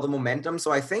Giants had all the momentum.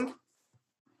 So I think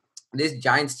this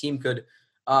Giants team could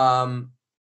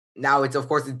now it's, of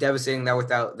course, it's devastating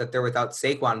that they're without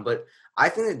Saquon. But I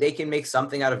think that they can make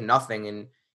something out of nothing. And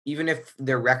even if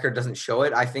their record doesn't show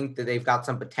it, I think that they've got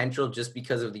some potential just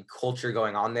because of the culture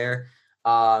going on there.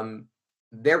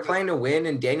 They're playing to win,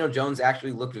 and Daniel Jones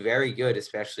actually looked very good,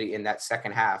 especially in that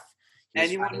second half.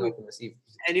 Anyone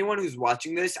who's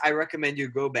watching this, I recommend you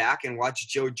go back and watch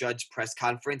Joe Judge's press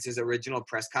conference, his original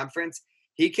press conference.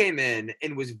 He came in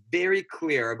and was very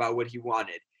clear about what he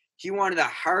wanted. He wanted a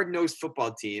hard-nosed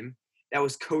football team that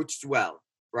was coached well,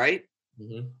 right?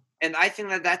 Mm-hmm. And I think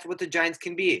that that's what the Giants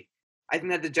can be. I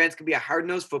think that the Giants could be a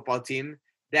hard-nosed football team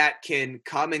that can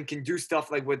come and can do stuff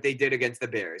like what they did against the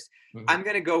Bears. Mhm. I'm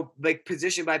going to go like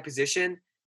position by position.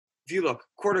 If you look,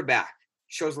 quarterback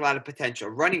shows a lot of potential.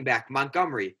 Running back,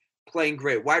 Montgomery, playing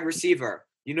great. Wide receiver,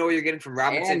 you know what you're getting from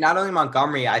Robinson. And not only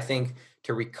Montgomery, I think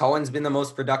Tariq Cohen's been the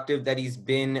most productive that he's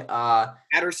been.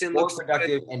 Patterson More looks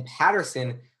productive, and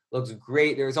Patterson looks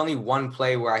great. There was only one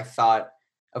play where I thought,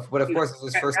 but of course, it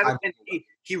was his first time.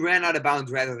 He ran out of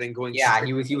bounds rather than going. Yeah,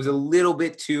 straight. he was a little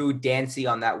bit too dancy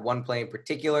on that one play in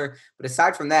particular. But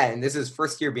aside from that, and this is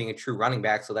first year being a true running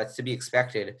back, so that's to be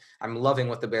expected. I'm loving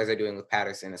what the Bears are doing with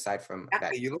Patterson. Aside from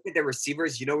that, You look at their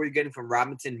receivers, you know what you're getting from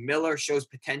Robinson. Miller shows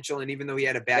potential, and even though he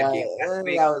had a bad game,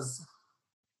 that was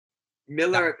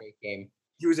Miller. not a great game.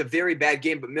 He was a very bad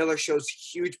game, but Miller shows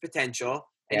huge potential,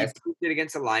 and Yes. he proved it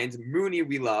against the Lions. Mooney,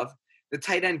 we love. The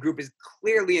tight end group is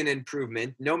clearly an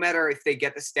improvement, no matter if they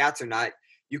get the stats or not.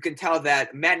 You can tell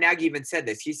that Matt Nagy even said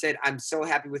this. He said, I'm so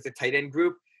happy with the tight end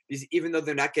group because even though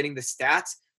they're not getting the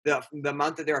stats, the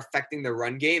amount that they're affecting the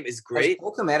run game is great. Has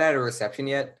Cole Kmet had a reception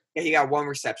yet? Yeah, he got one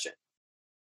reception.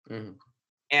 Mhm.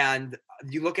 And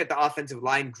you look at the offensive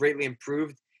line, greatly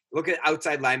improved. Look at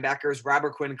outside linebackers.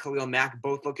 Robert Quinn and Khalil Mack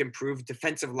both look improved.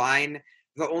 Defensive line,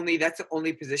 that's the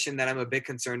only position that I'm a bit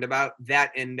concerned about.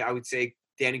 That and I would say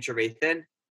Danny Trevathan.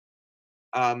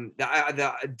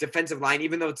 The defensive line,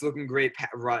 even though it's looking great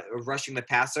rushing the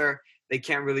passer, they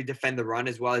can't really defend the run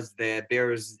as well as the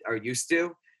Bears are used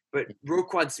to. But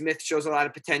Roquan Smith shows a lot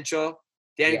of potential.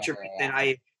 Danny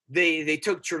Trevathan, they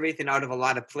took Trevathan out of a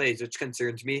lot of plays, which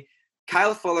concerns me.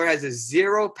 Kyle Fuller has a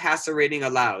 0 passer rating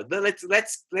allowed.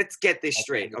 Let's get this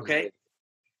straight, okay?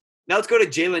 Now let's go to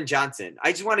Jalen Johnson.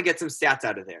 I just want to get some stats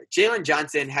out of there. Jalen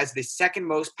Johnson has the second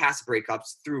most pass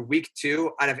breakups through week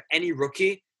 2 out of any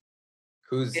rookie.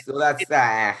 That's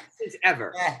since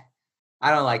ever.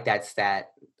 I don't like that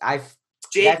stat. That's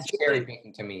cherry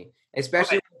picking to me,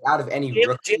 especially out of any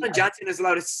rookie. Jalen Johnson is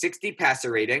allowed a 60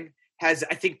 passer rating. Has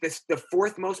I think the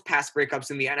 4th most pass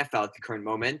breakups in the NFL at the current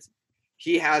moment.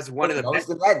 He has one of the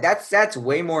best. That's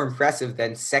way more impressive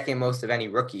than second most of any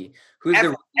rookie. Who's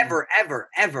ever.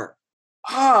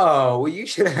 Oh, well, you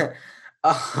should.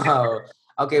 Oh,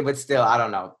 okay, but still, I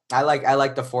don't know. I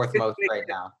like the 4th most right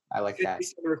now. I like that.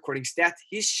 The recording stats.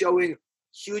 He's showing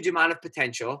huge amount of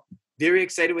potential. Very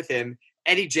excited with him.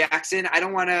 Eddie Jackson. I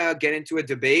don't want to get into a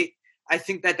debate. I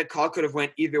think that the call could have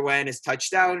went either way in his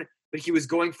touchdown, but he was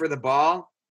going for the ball.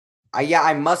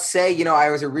 I must say, I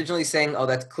was originally saying, oh,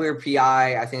 that's clear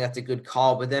PI. I think that's a good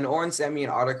call. But then Oren sent me an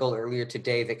article earlier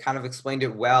today that kind of explained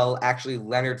it well. Actually,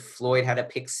 Leonard Floyd had a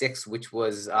pick 6, which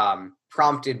was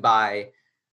prompted by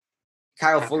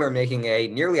Kyle Fuller making a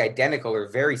nearly identical or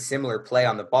very similar play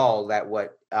on the ball that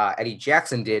what Eddie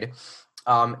Jackson did.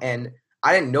 And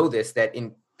I didn't know this, that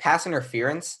in pass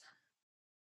interference,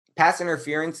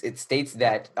 it states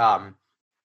that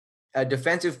a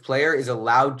defensive player is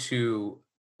allowed to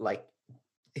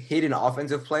hit an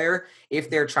offensive player if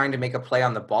they're trying to make a play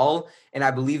on the ball. And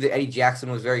I believe that Eddie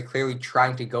Jackson was very clearly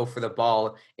trying to go for the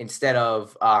ball instead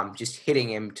of just hitting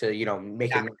him to,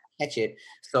 make him catch it.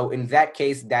 So in that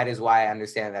case, that is why I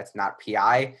understand that's not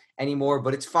PI anymore,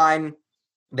 but it's fine.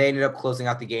 They ended up closing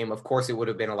out the game. Of course, it would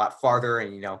have been a lot farther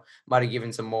and, might have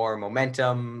given some more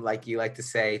momentum, like you like to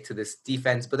say, to this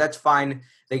defense, but that's fine.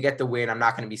 They get the win. I'm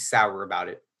not going to be sour about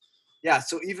it. Yeah,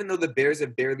 so even though the Bears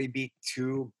have barely beat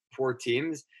 2 poor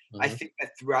teams, I think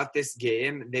that throughout this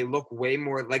game, they look way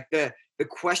more like the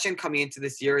question coming into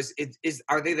this year is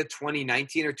are they the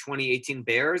 2019 or 2018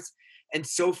 Bears? And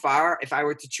so far, if I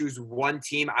were to choose one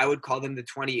team, I would call them the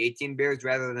 2018 Bears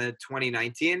rather than the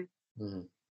 2019.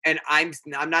 And I'm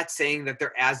not saying that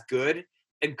they're as good.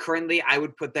 And currently, I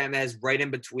would put them as right in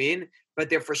between. But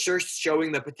they're for sure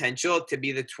showing the potential to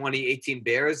be the 2018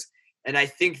 Bears. And I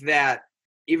think that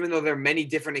even though there are many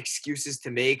different excuses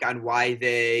to make on why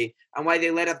they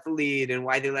let up the lead and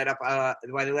why they let up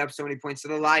so many points to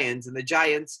the Lions and the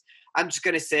Giants, I'm just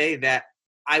going to say that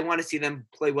I want to see them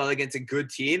play well against a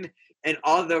good team. And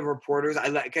all the reporters, I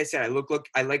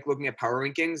like looking at power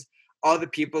rankings. All the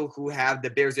people who have the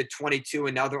Bears at 22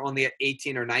 and now they're only at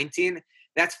 18 or 19,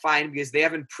 that's fine because they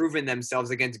haven't proven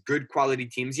themselves against good quality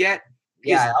teams yet.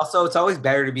 Yeah, also it's always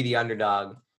better to be the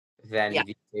underdog than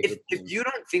the if you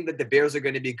don't think that the Bears are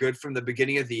going to be good from the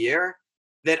beginning of the year,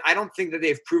 then I don't think that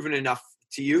they've proven enough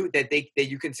to you that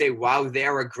you can say, wow, they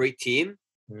are a great team.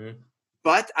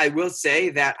 But I will say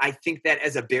that I think that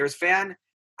as a Bears fan,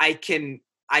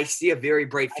 I see a very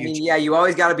bright future. You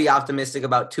always got to be optimistic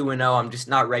about 2-0. I'm just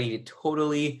not ready to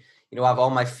totally, have all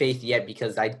my faith yet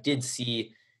because I did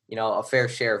see, a fair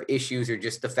share of issues or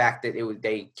just the fact that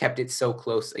they kept it so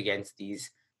close against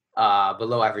these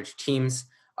below average teams.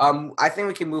 I think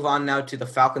we can move on now to the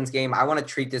Falcons game. I want to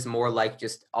treat this more like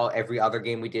just every other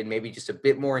game we did, maybe just a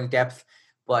bit more in depth,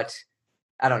 but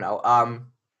I don't know.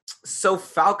 So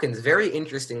Falcons, very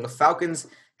interesting. The Falcons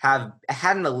have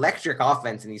had an electric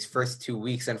offense in these first 2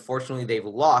 weeks. Unfortunately, they've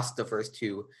lost the first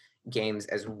two games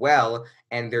as well,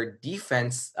 and their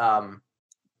defense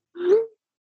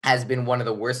has been one of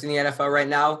the worst in the NFL right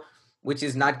now, which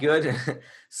is not good.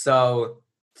 So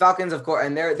Falcons, of course,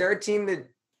 and they're a team that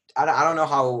I don't know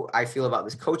how I feel about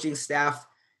this coaching staff.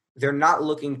 They're not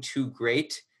looking too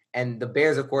great. And the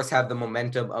Bears, of course, have the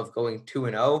momentum of going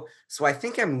 2-0. So I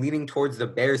think I'm leaning towards the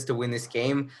Bears to win this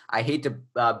game. I hate to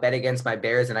bet against my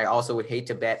Bears, and I also would hate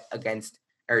to bet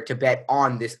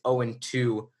on this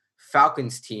 0-2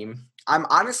 Falcons team.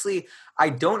 I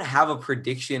don't have a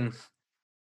prediction.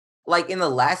 Like in the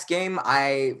last game,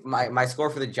 my score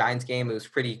for the Giants game, it was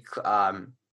pretty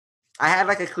I had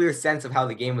like a clear sense of how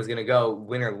the game was going to go,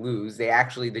 win or lose.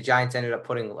 The Giants ended up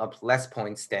putting up less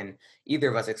points than either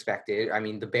of us expected. I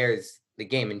mean, the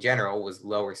game in general was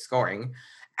lower scoring.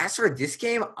 As for this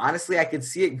game, honestly, I could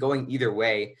see it going either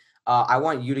way. I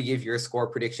want you to give your score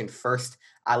prediction first.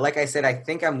 Like I said, I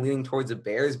think I'm leaning towards the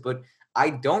Bears, but I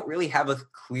don't really have a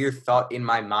clear thought in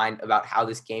my mind about how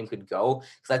this game could go,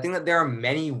 because I think that there are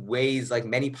many ways, like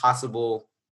many possible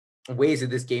ways that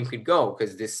this game could go,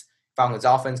 because this Falcons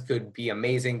offense could be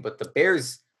amazing, but the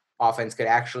Bears offense could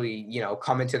actually,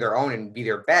 come into their own and be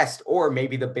their best, or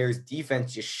maybe the Bears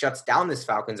defense just shuts down this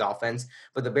Falcons offense,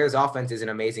 but the Bears offense isn't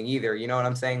amazing either. You know what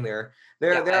I'm saying? There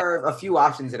are a few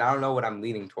options, and I don't know what I'm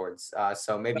leaning towards.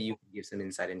 So maybe you can give some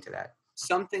insight into that.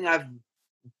 Something I've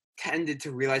tended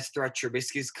to realize throughout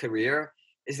Trubisky's career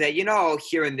is that,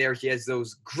 here and there he has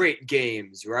those great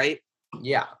games, right?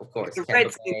 Yeah, of course. The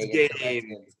Redskins game.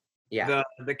 Yeah.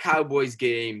 The Cowboys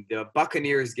game, the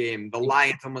Buccaneers game, the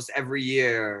Lions almost every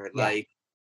year. Yeah. Like,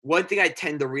 one thing I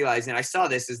tend to realize, and I saw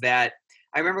this, is that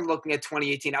I remember looking at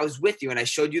 2018. I was with you, and I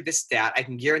showed you this stat. I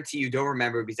can guarantee you don't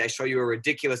remember because I show you a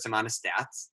ridiculous amount of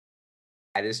stats.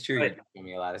 That is true. You gave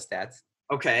me a lot of stats.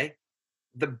 Okay.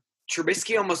 The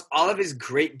Trubisky, almost all of his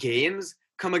great games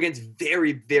come against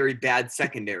very, very bad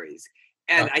secondaries.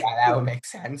 And that would make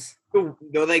sense. But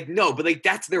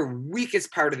that's their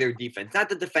weakest part of their defense, not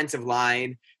the defensive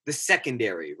line, the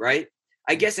secondary, right?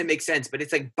 I guess it makes sense, but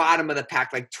it's like bottom of the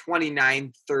pack, like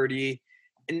 29, 30.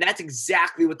 And that's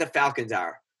exactly what the Falcons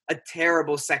are, a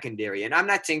terrible secondary. And I'm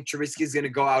not saying Trubisky is going to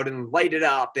go out and light it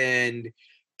up and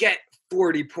get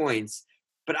 40 points,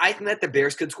 but I think that the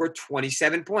Bears could score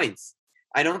 27 points.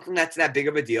 I don't think that's that big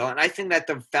of a deal. And I think that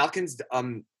the Falcons'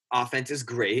 offense is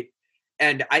great.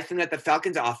 And I think that the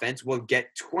Falcons offense will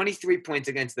get 23 points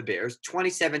against the Bears.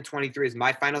 27-23 is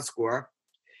my final score.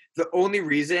 The only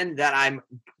reason that I'm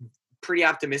pretty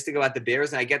optimistic about the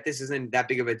Bears, and I get this isn't that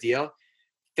big of a deal,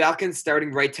 Falcons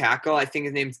starting right tackle, I think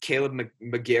his name's Caleb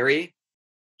McGarry.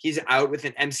 He's out with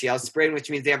an MCL sprain, which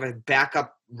means they have a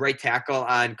backup right tackle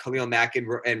on Khalil Mack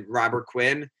and Robert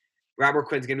Quinn. Robert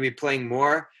Quinn's going to be playing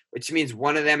more, which means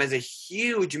one of them has a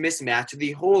huge mismatch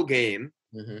the whole game.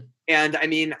 Mm-hmm. And I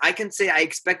mean, I can say I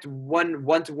expect 1 to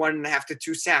 1.5 to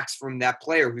 2 sacks from that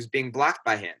player who's being blocked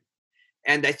by him.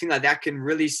 And I think that can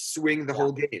really swing the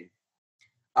whole game.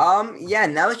 Yeah,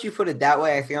 now that you put it that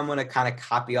way, I think I'm going to kind of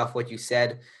copy off what you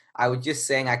said. I was just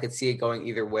saying I could see it going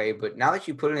either way, but now that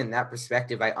you put it in that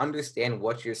perspective, I understand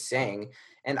what you're saying.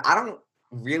 And I don't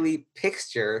really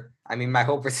picture, I mean, my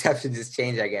whole perception has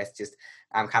changed, I guess. Just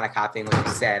I'm kind of copying what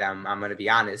you said. I'm going to be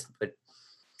honest, but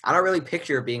I don't really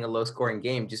picture it being a low-scoring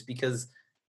game just because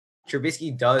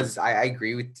Trubisky does. I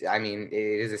agree with. I mean, it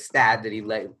is a stat that he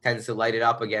tends to light it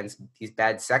up against these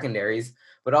bad secondaries.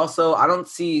 But also, I don't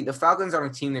see the Falcons are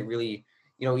a team that really,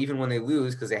 even when they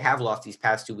lose, because they have lost these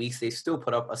past 2 weeks, they still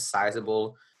put up a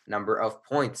sizable number of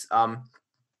points.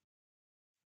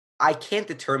 I can't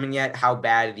determine yet how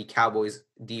bad the Cowboys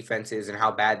defense is and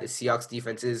how bad the Seahawks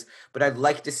defense is, but I'd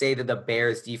like to say that the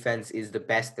Bears defense is the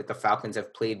best that the Falcons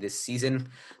have played this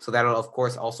season. So that'll, of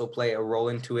course, also play a role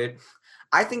into it.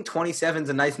 I think 27 is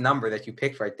a nice number that you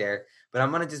picked right there, but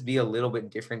I'm going to just be a little bit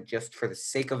different just for the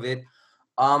sake of it.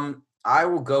 I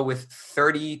will go with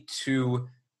 30-20.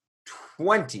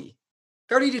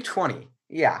 30-20.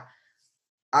 Yeah.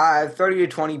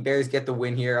 30-20 Bears get the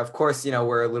win here. Of course,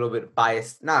 we're a little bit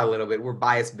biased. Not a little bit. We're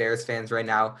biased Bears fans right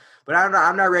now. But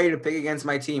I'm not ready to pick against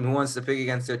my team. Who wants to pick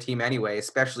against their team anyway,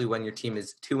 especially when your team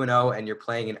is 2-0 and you're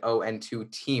playing an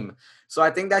 0-2 team. So I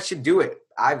think that should do it.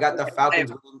 I've got the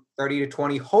Falcons winning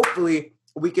 30-20. Hopefully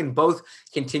we can both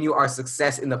continue our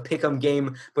success in the pick'em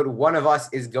game, but one of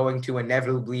us is going to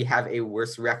inevitably have a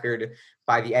worse record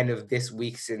by the end of this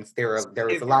week, since there was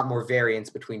a lot more variance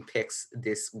between picks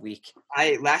this week.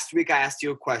 Last week I asked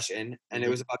you a question, and it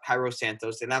was about Cairo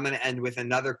Santos, and I'm going to end with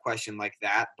another question like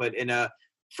that, but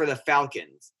for the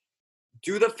Falcons.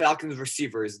 Do the Falcons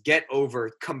receivers get over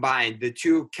combined? The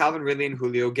two, Calvin Ridley and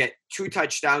Julio, get 2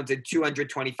 touchdowns and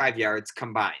 225 yards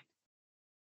combined.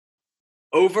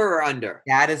 Over or under?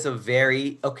 That is a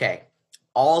very okay.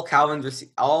 All Falcons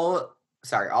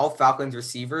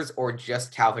receivers, or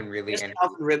just Calvin Ridley Calvin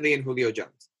Ridley and Julio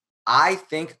Jones? I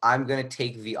think I'm going to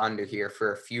take the under here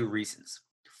for a few reasons.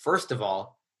 First of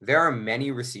all, there are many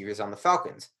receivers on the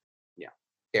Falcons. Yeah.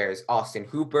 There's Austin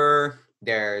Hooper.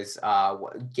 There's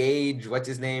Gage. What's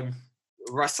his name?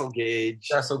 Russell Gage.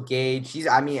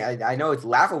 I know it's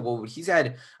laughable, but he's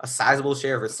had a sizable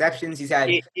share of receptions. He had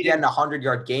a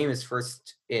 100-yard game his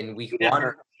first in week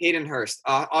 1. Hayden Hurst.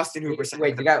 Austin Hooper.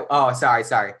 Sorry.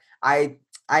 I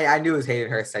knew it was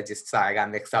Hayden Hurst. I got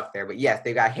mixed up there. But yes,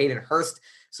 they got Hayden Hurst.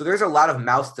 So there's a lot of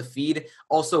mouths to feed.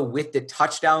 Also with the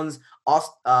touchdowns,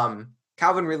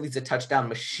 Calvin Ridley's a touchdown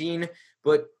machine,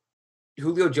 but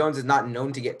Julio Jones is not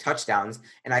known to get touchdowns.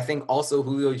 And I think also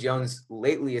Julio Jones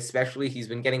lately, especially, he's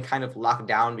been getting kind of locked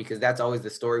down, because that's always the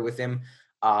story with him.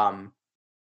 The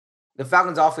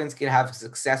Falcons offense can have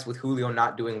success with Julio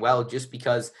not doing well, just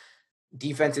because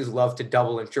defenses love to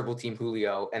double and triple team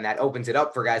Julio, and that opens it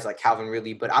up for guys like Calvin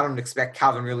Ridley. But I don't expect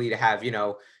Calvin Ridley to have,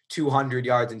 200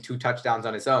 yards and 2 touchdowns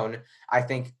on his own. I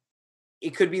think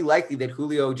it could be likely that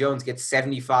Julio Jones gets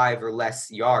 75 or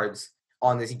less yards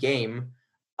on this game,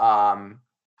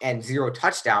 and 0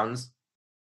 touchdowns,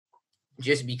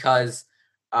 just because,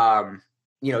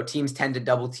 teams tend to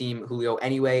double team Julio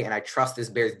anyway. And I trust this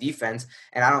Bears defense,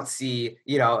 and I don't see,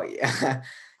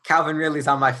 Calvin Ridley's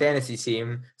on my fantasy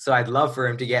team, so I'd love for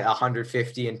him to get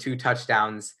 150 and 2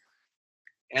 touchdowns.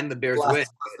 And the Bears win.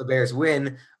 The Bears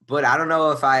win, but I don't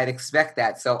know if I'd expect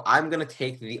that. So I'm going to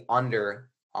take the under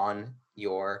on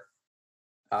your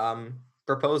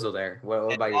proposal there.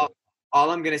 What about you? All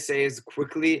I'm going to say is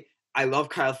quickly, I love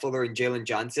Kyle Fuller and Jalen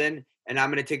Johnson, and I'm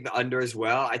going to take the under as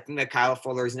well. I think that Kyle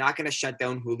Fuller is not going to shut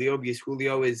down Julio, because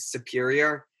Julio is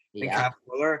superior than Kyle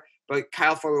Fuller, but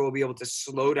Kyle Fuller will be able to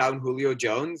slow down Julio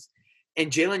Jones. And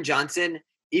Jalen Johnson,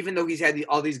 even though he's had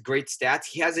all these great stats,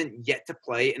 he hasn't yet to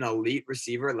play an elite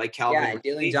receiver like Calvin.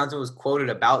 Yeah, Jalen Johnson was quoted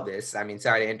about this. I mean,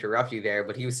 sorry to interrupt you there,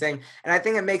 but he was saying, and I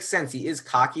think it makes sense, he is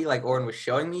cocky, like Oren was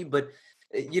showing me, but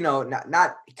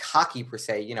not cocky per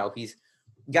se. He's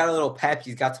got a little pep.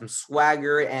 He's got some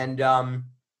swagger, and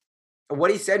what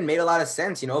he said made a lot of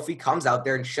sense. If he comes out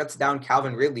there and shuts down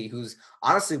Calvin Ridley, who's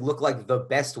honestly looked like the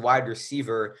best wide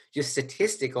receiver just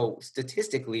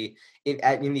statistically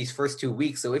in these first 2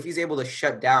 weeks. So if he's able to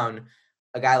shut down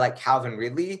a guy like Calvin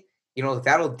Ridley,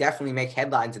 that'll definitely make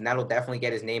headlines, and that'll definitely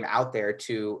get his name out there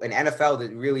to an NFL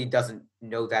that really doesn't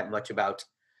know that much about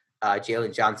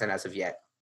Jalen Johnson as of yet.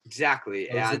 Exactly.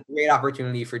 So it's a great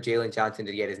opportunity for Jalen Johnson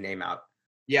to get his name out.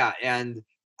 Yeah, and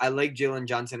I like Jalen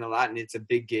Johnson a lot, and it's a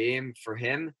big game for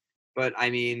him. But,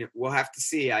 we'll have to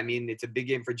see. It's a big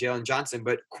game for Jalen Johnson.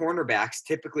 But cornerbacks,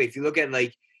 typically, if you look at,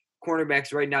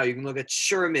 cornerbacks right now, you can look at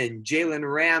Sherman,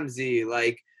 Jalen Ramsey,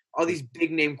 all these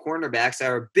big-name cornerbacks that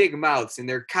are big mouths, and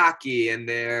they're cocky, and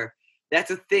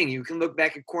that's a thing. You can look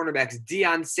back at cornerbacks,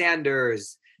 Deion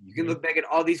Sanders. You can look back at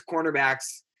all these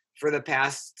cornerbacks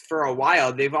for a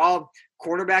while.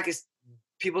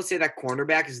 People say that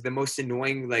cornerback is the most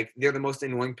annoying, they're the most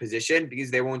annoying position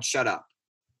because they won't shut up.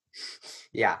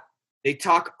 Yeah. They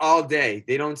talk all day.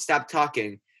 They don't stop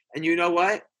talking. And you know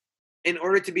what? In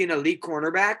order to be an elite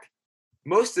cornerback,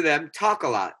 most of them talk a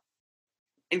lot.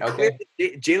 And clearly,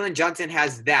 Jalen Johnson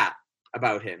has that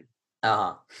about him.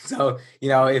 So,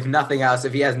 if nothing else,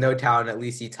 if he has no talent, at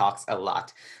least he talks a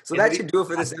lot. So that should do it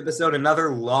for this episode. Another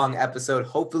long episode.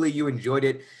 Hopefully you enjoyed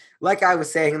it. Like I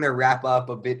was saying in the wrap up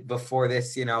a bit before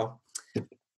this,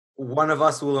 one of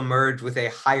us will emerge with a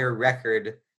higher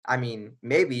record.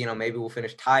 Maybe we'll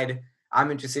finish tied.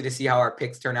 I'm interested to see how our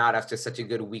picks turn out after such a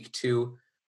good week 2.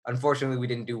 Unfortunately, we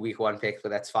didn't do week 1 picks, but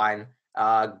that's fine.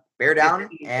 Bear down,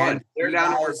 and bear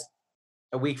down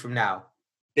a week from now.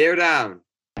 Bear down.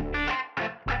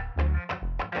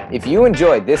 If you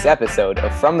enjoyed this episode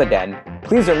of From the Den,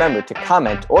 please remember to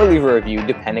comment or leave a review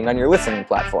depending on your listening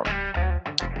platform.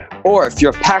 Or if you're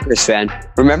a Packers fan,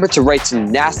 remember to write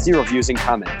some nasty reviews and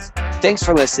comments. Thanks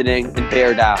for listening, and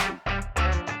bear down.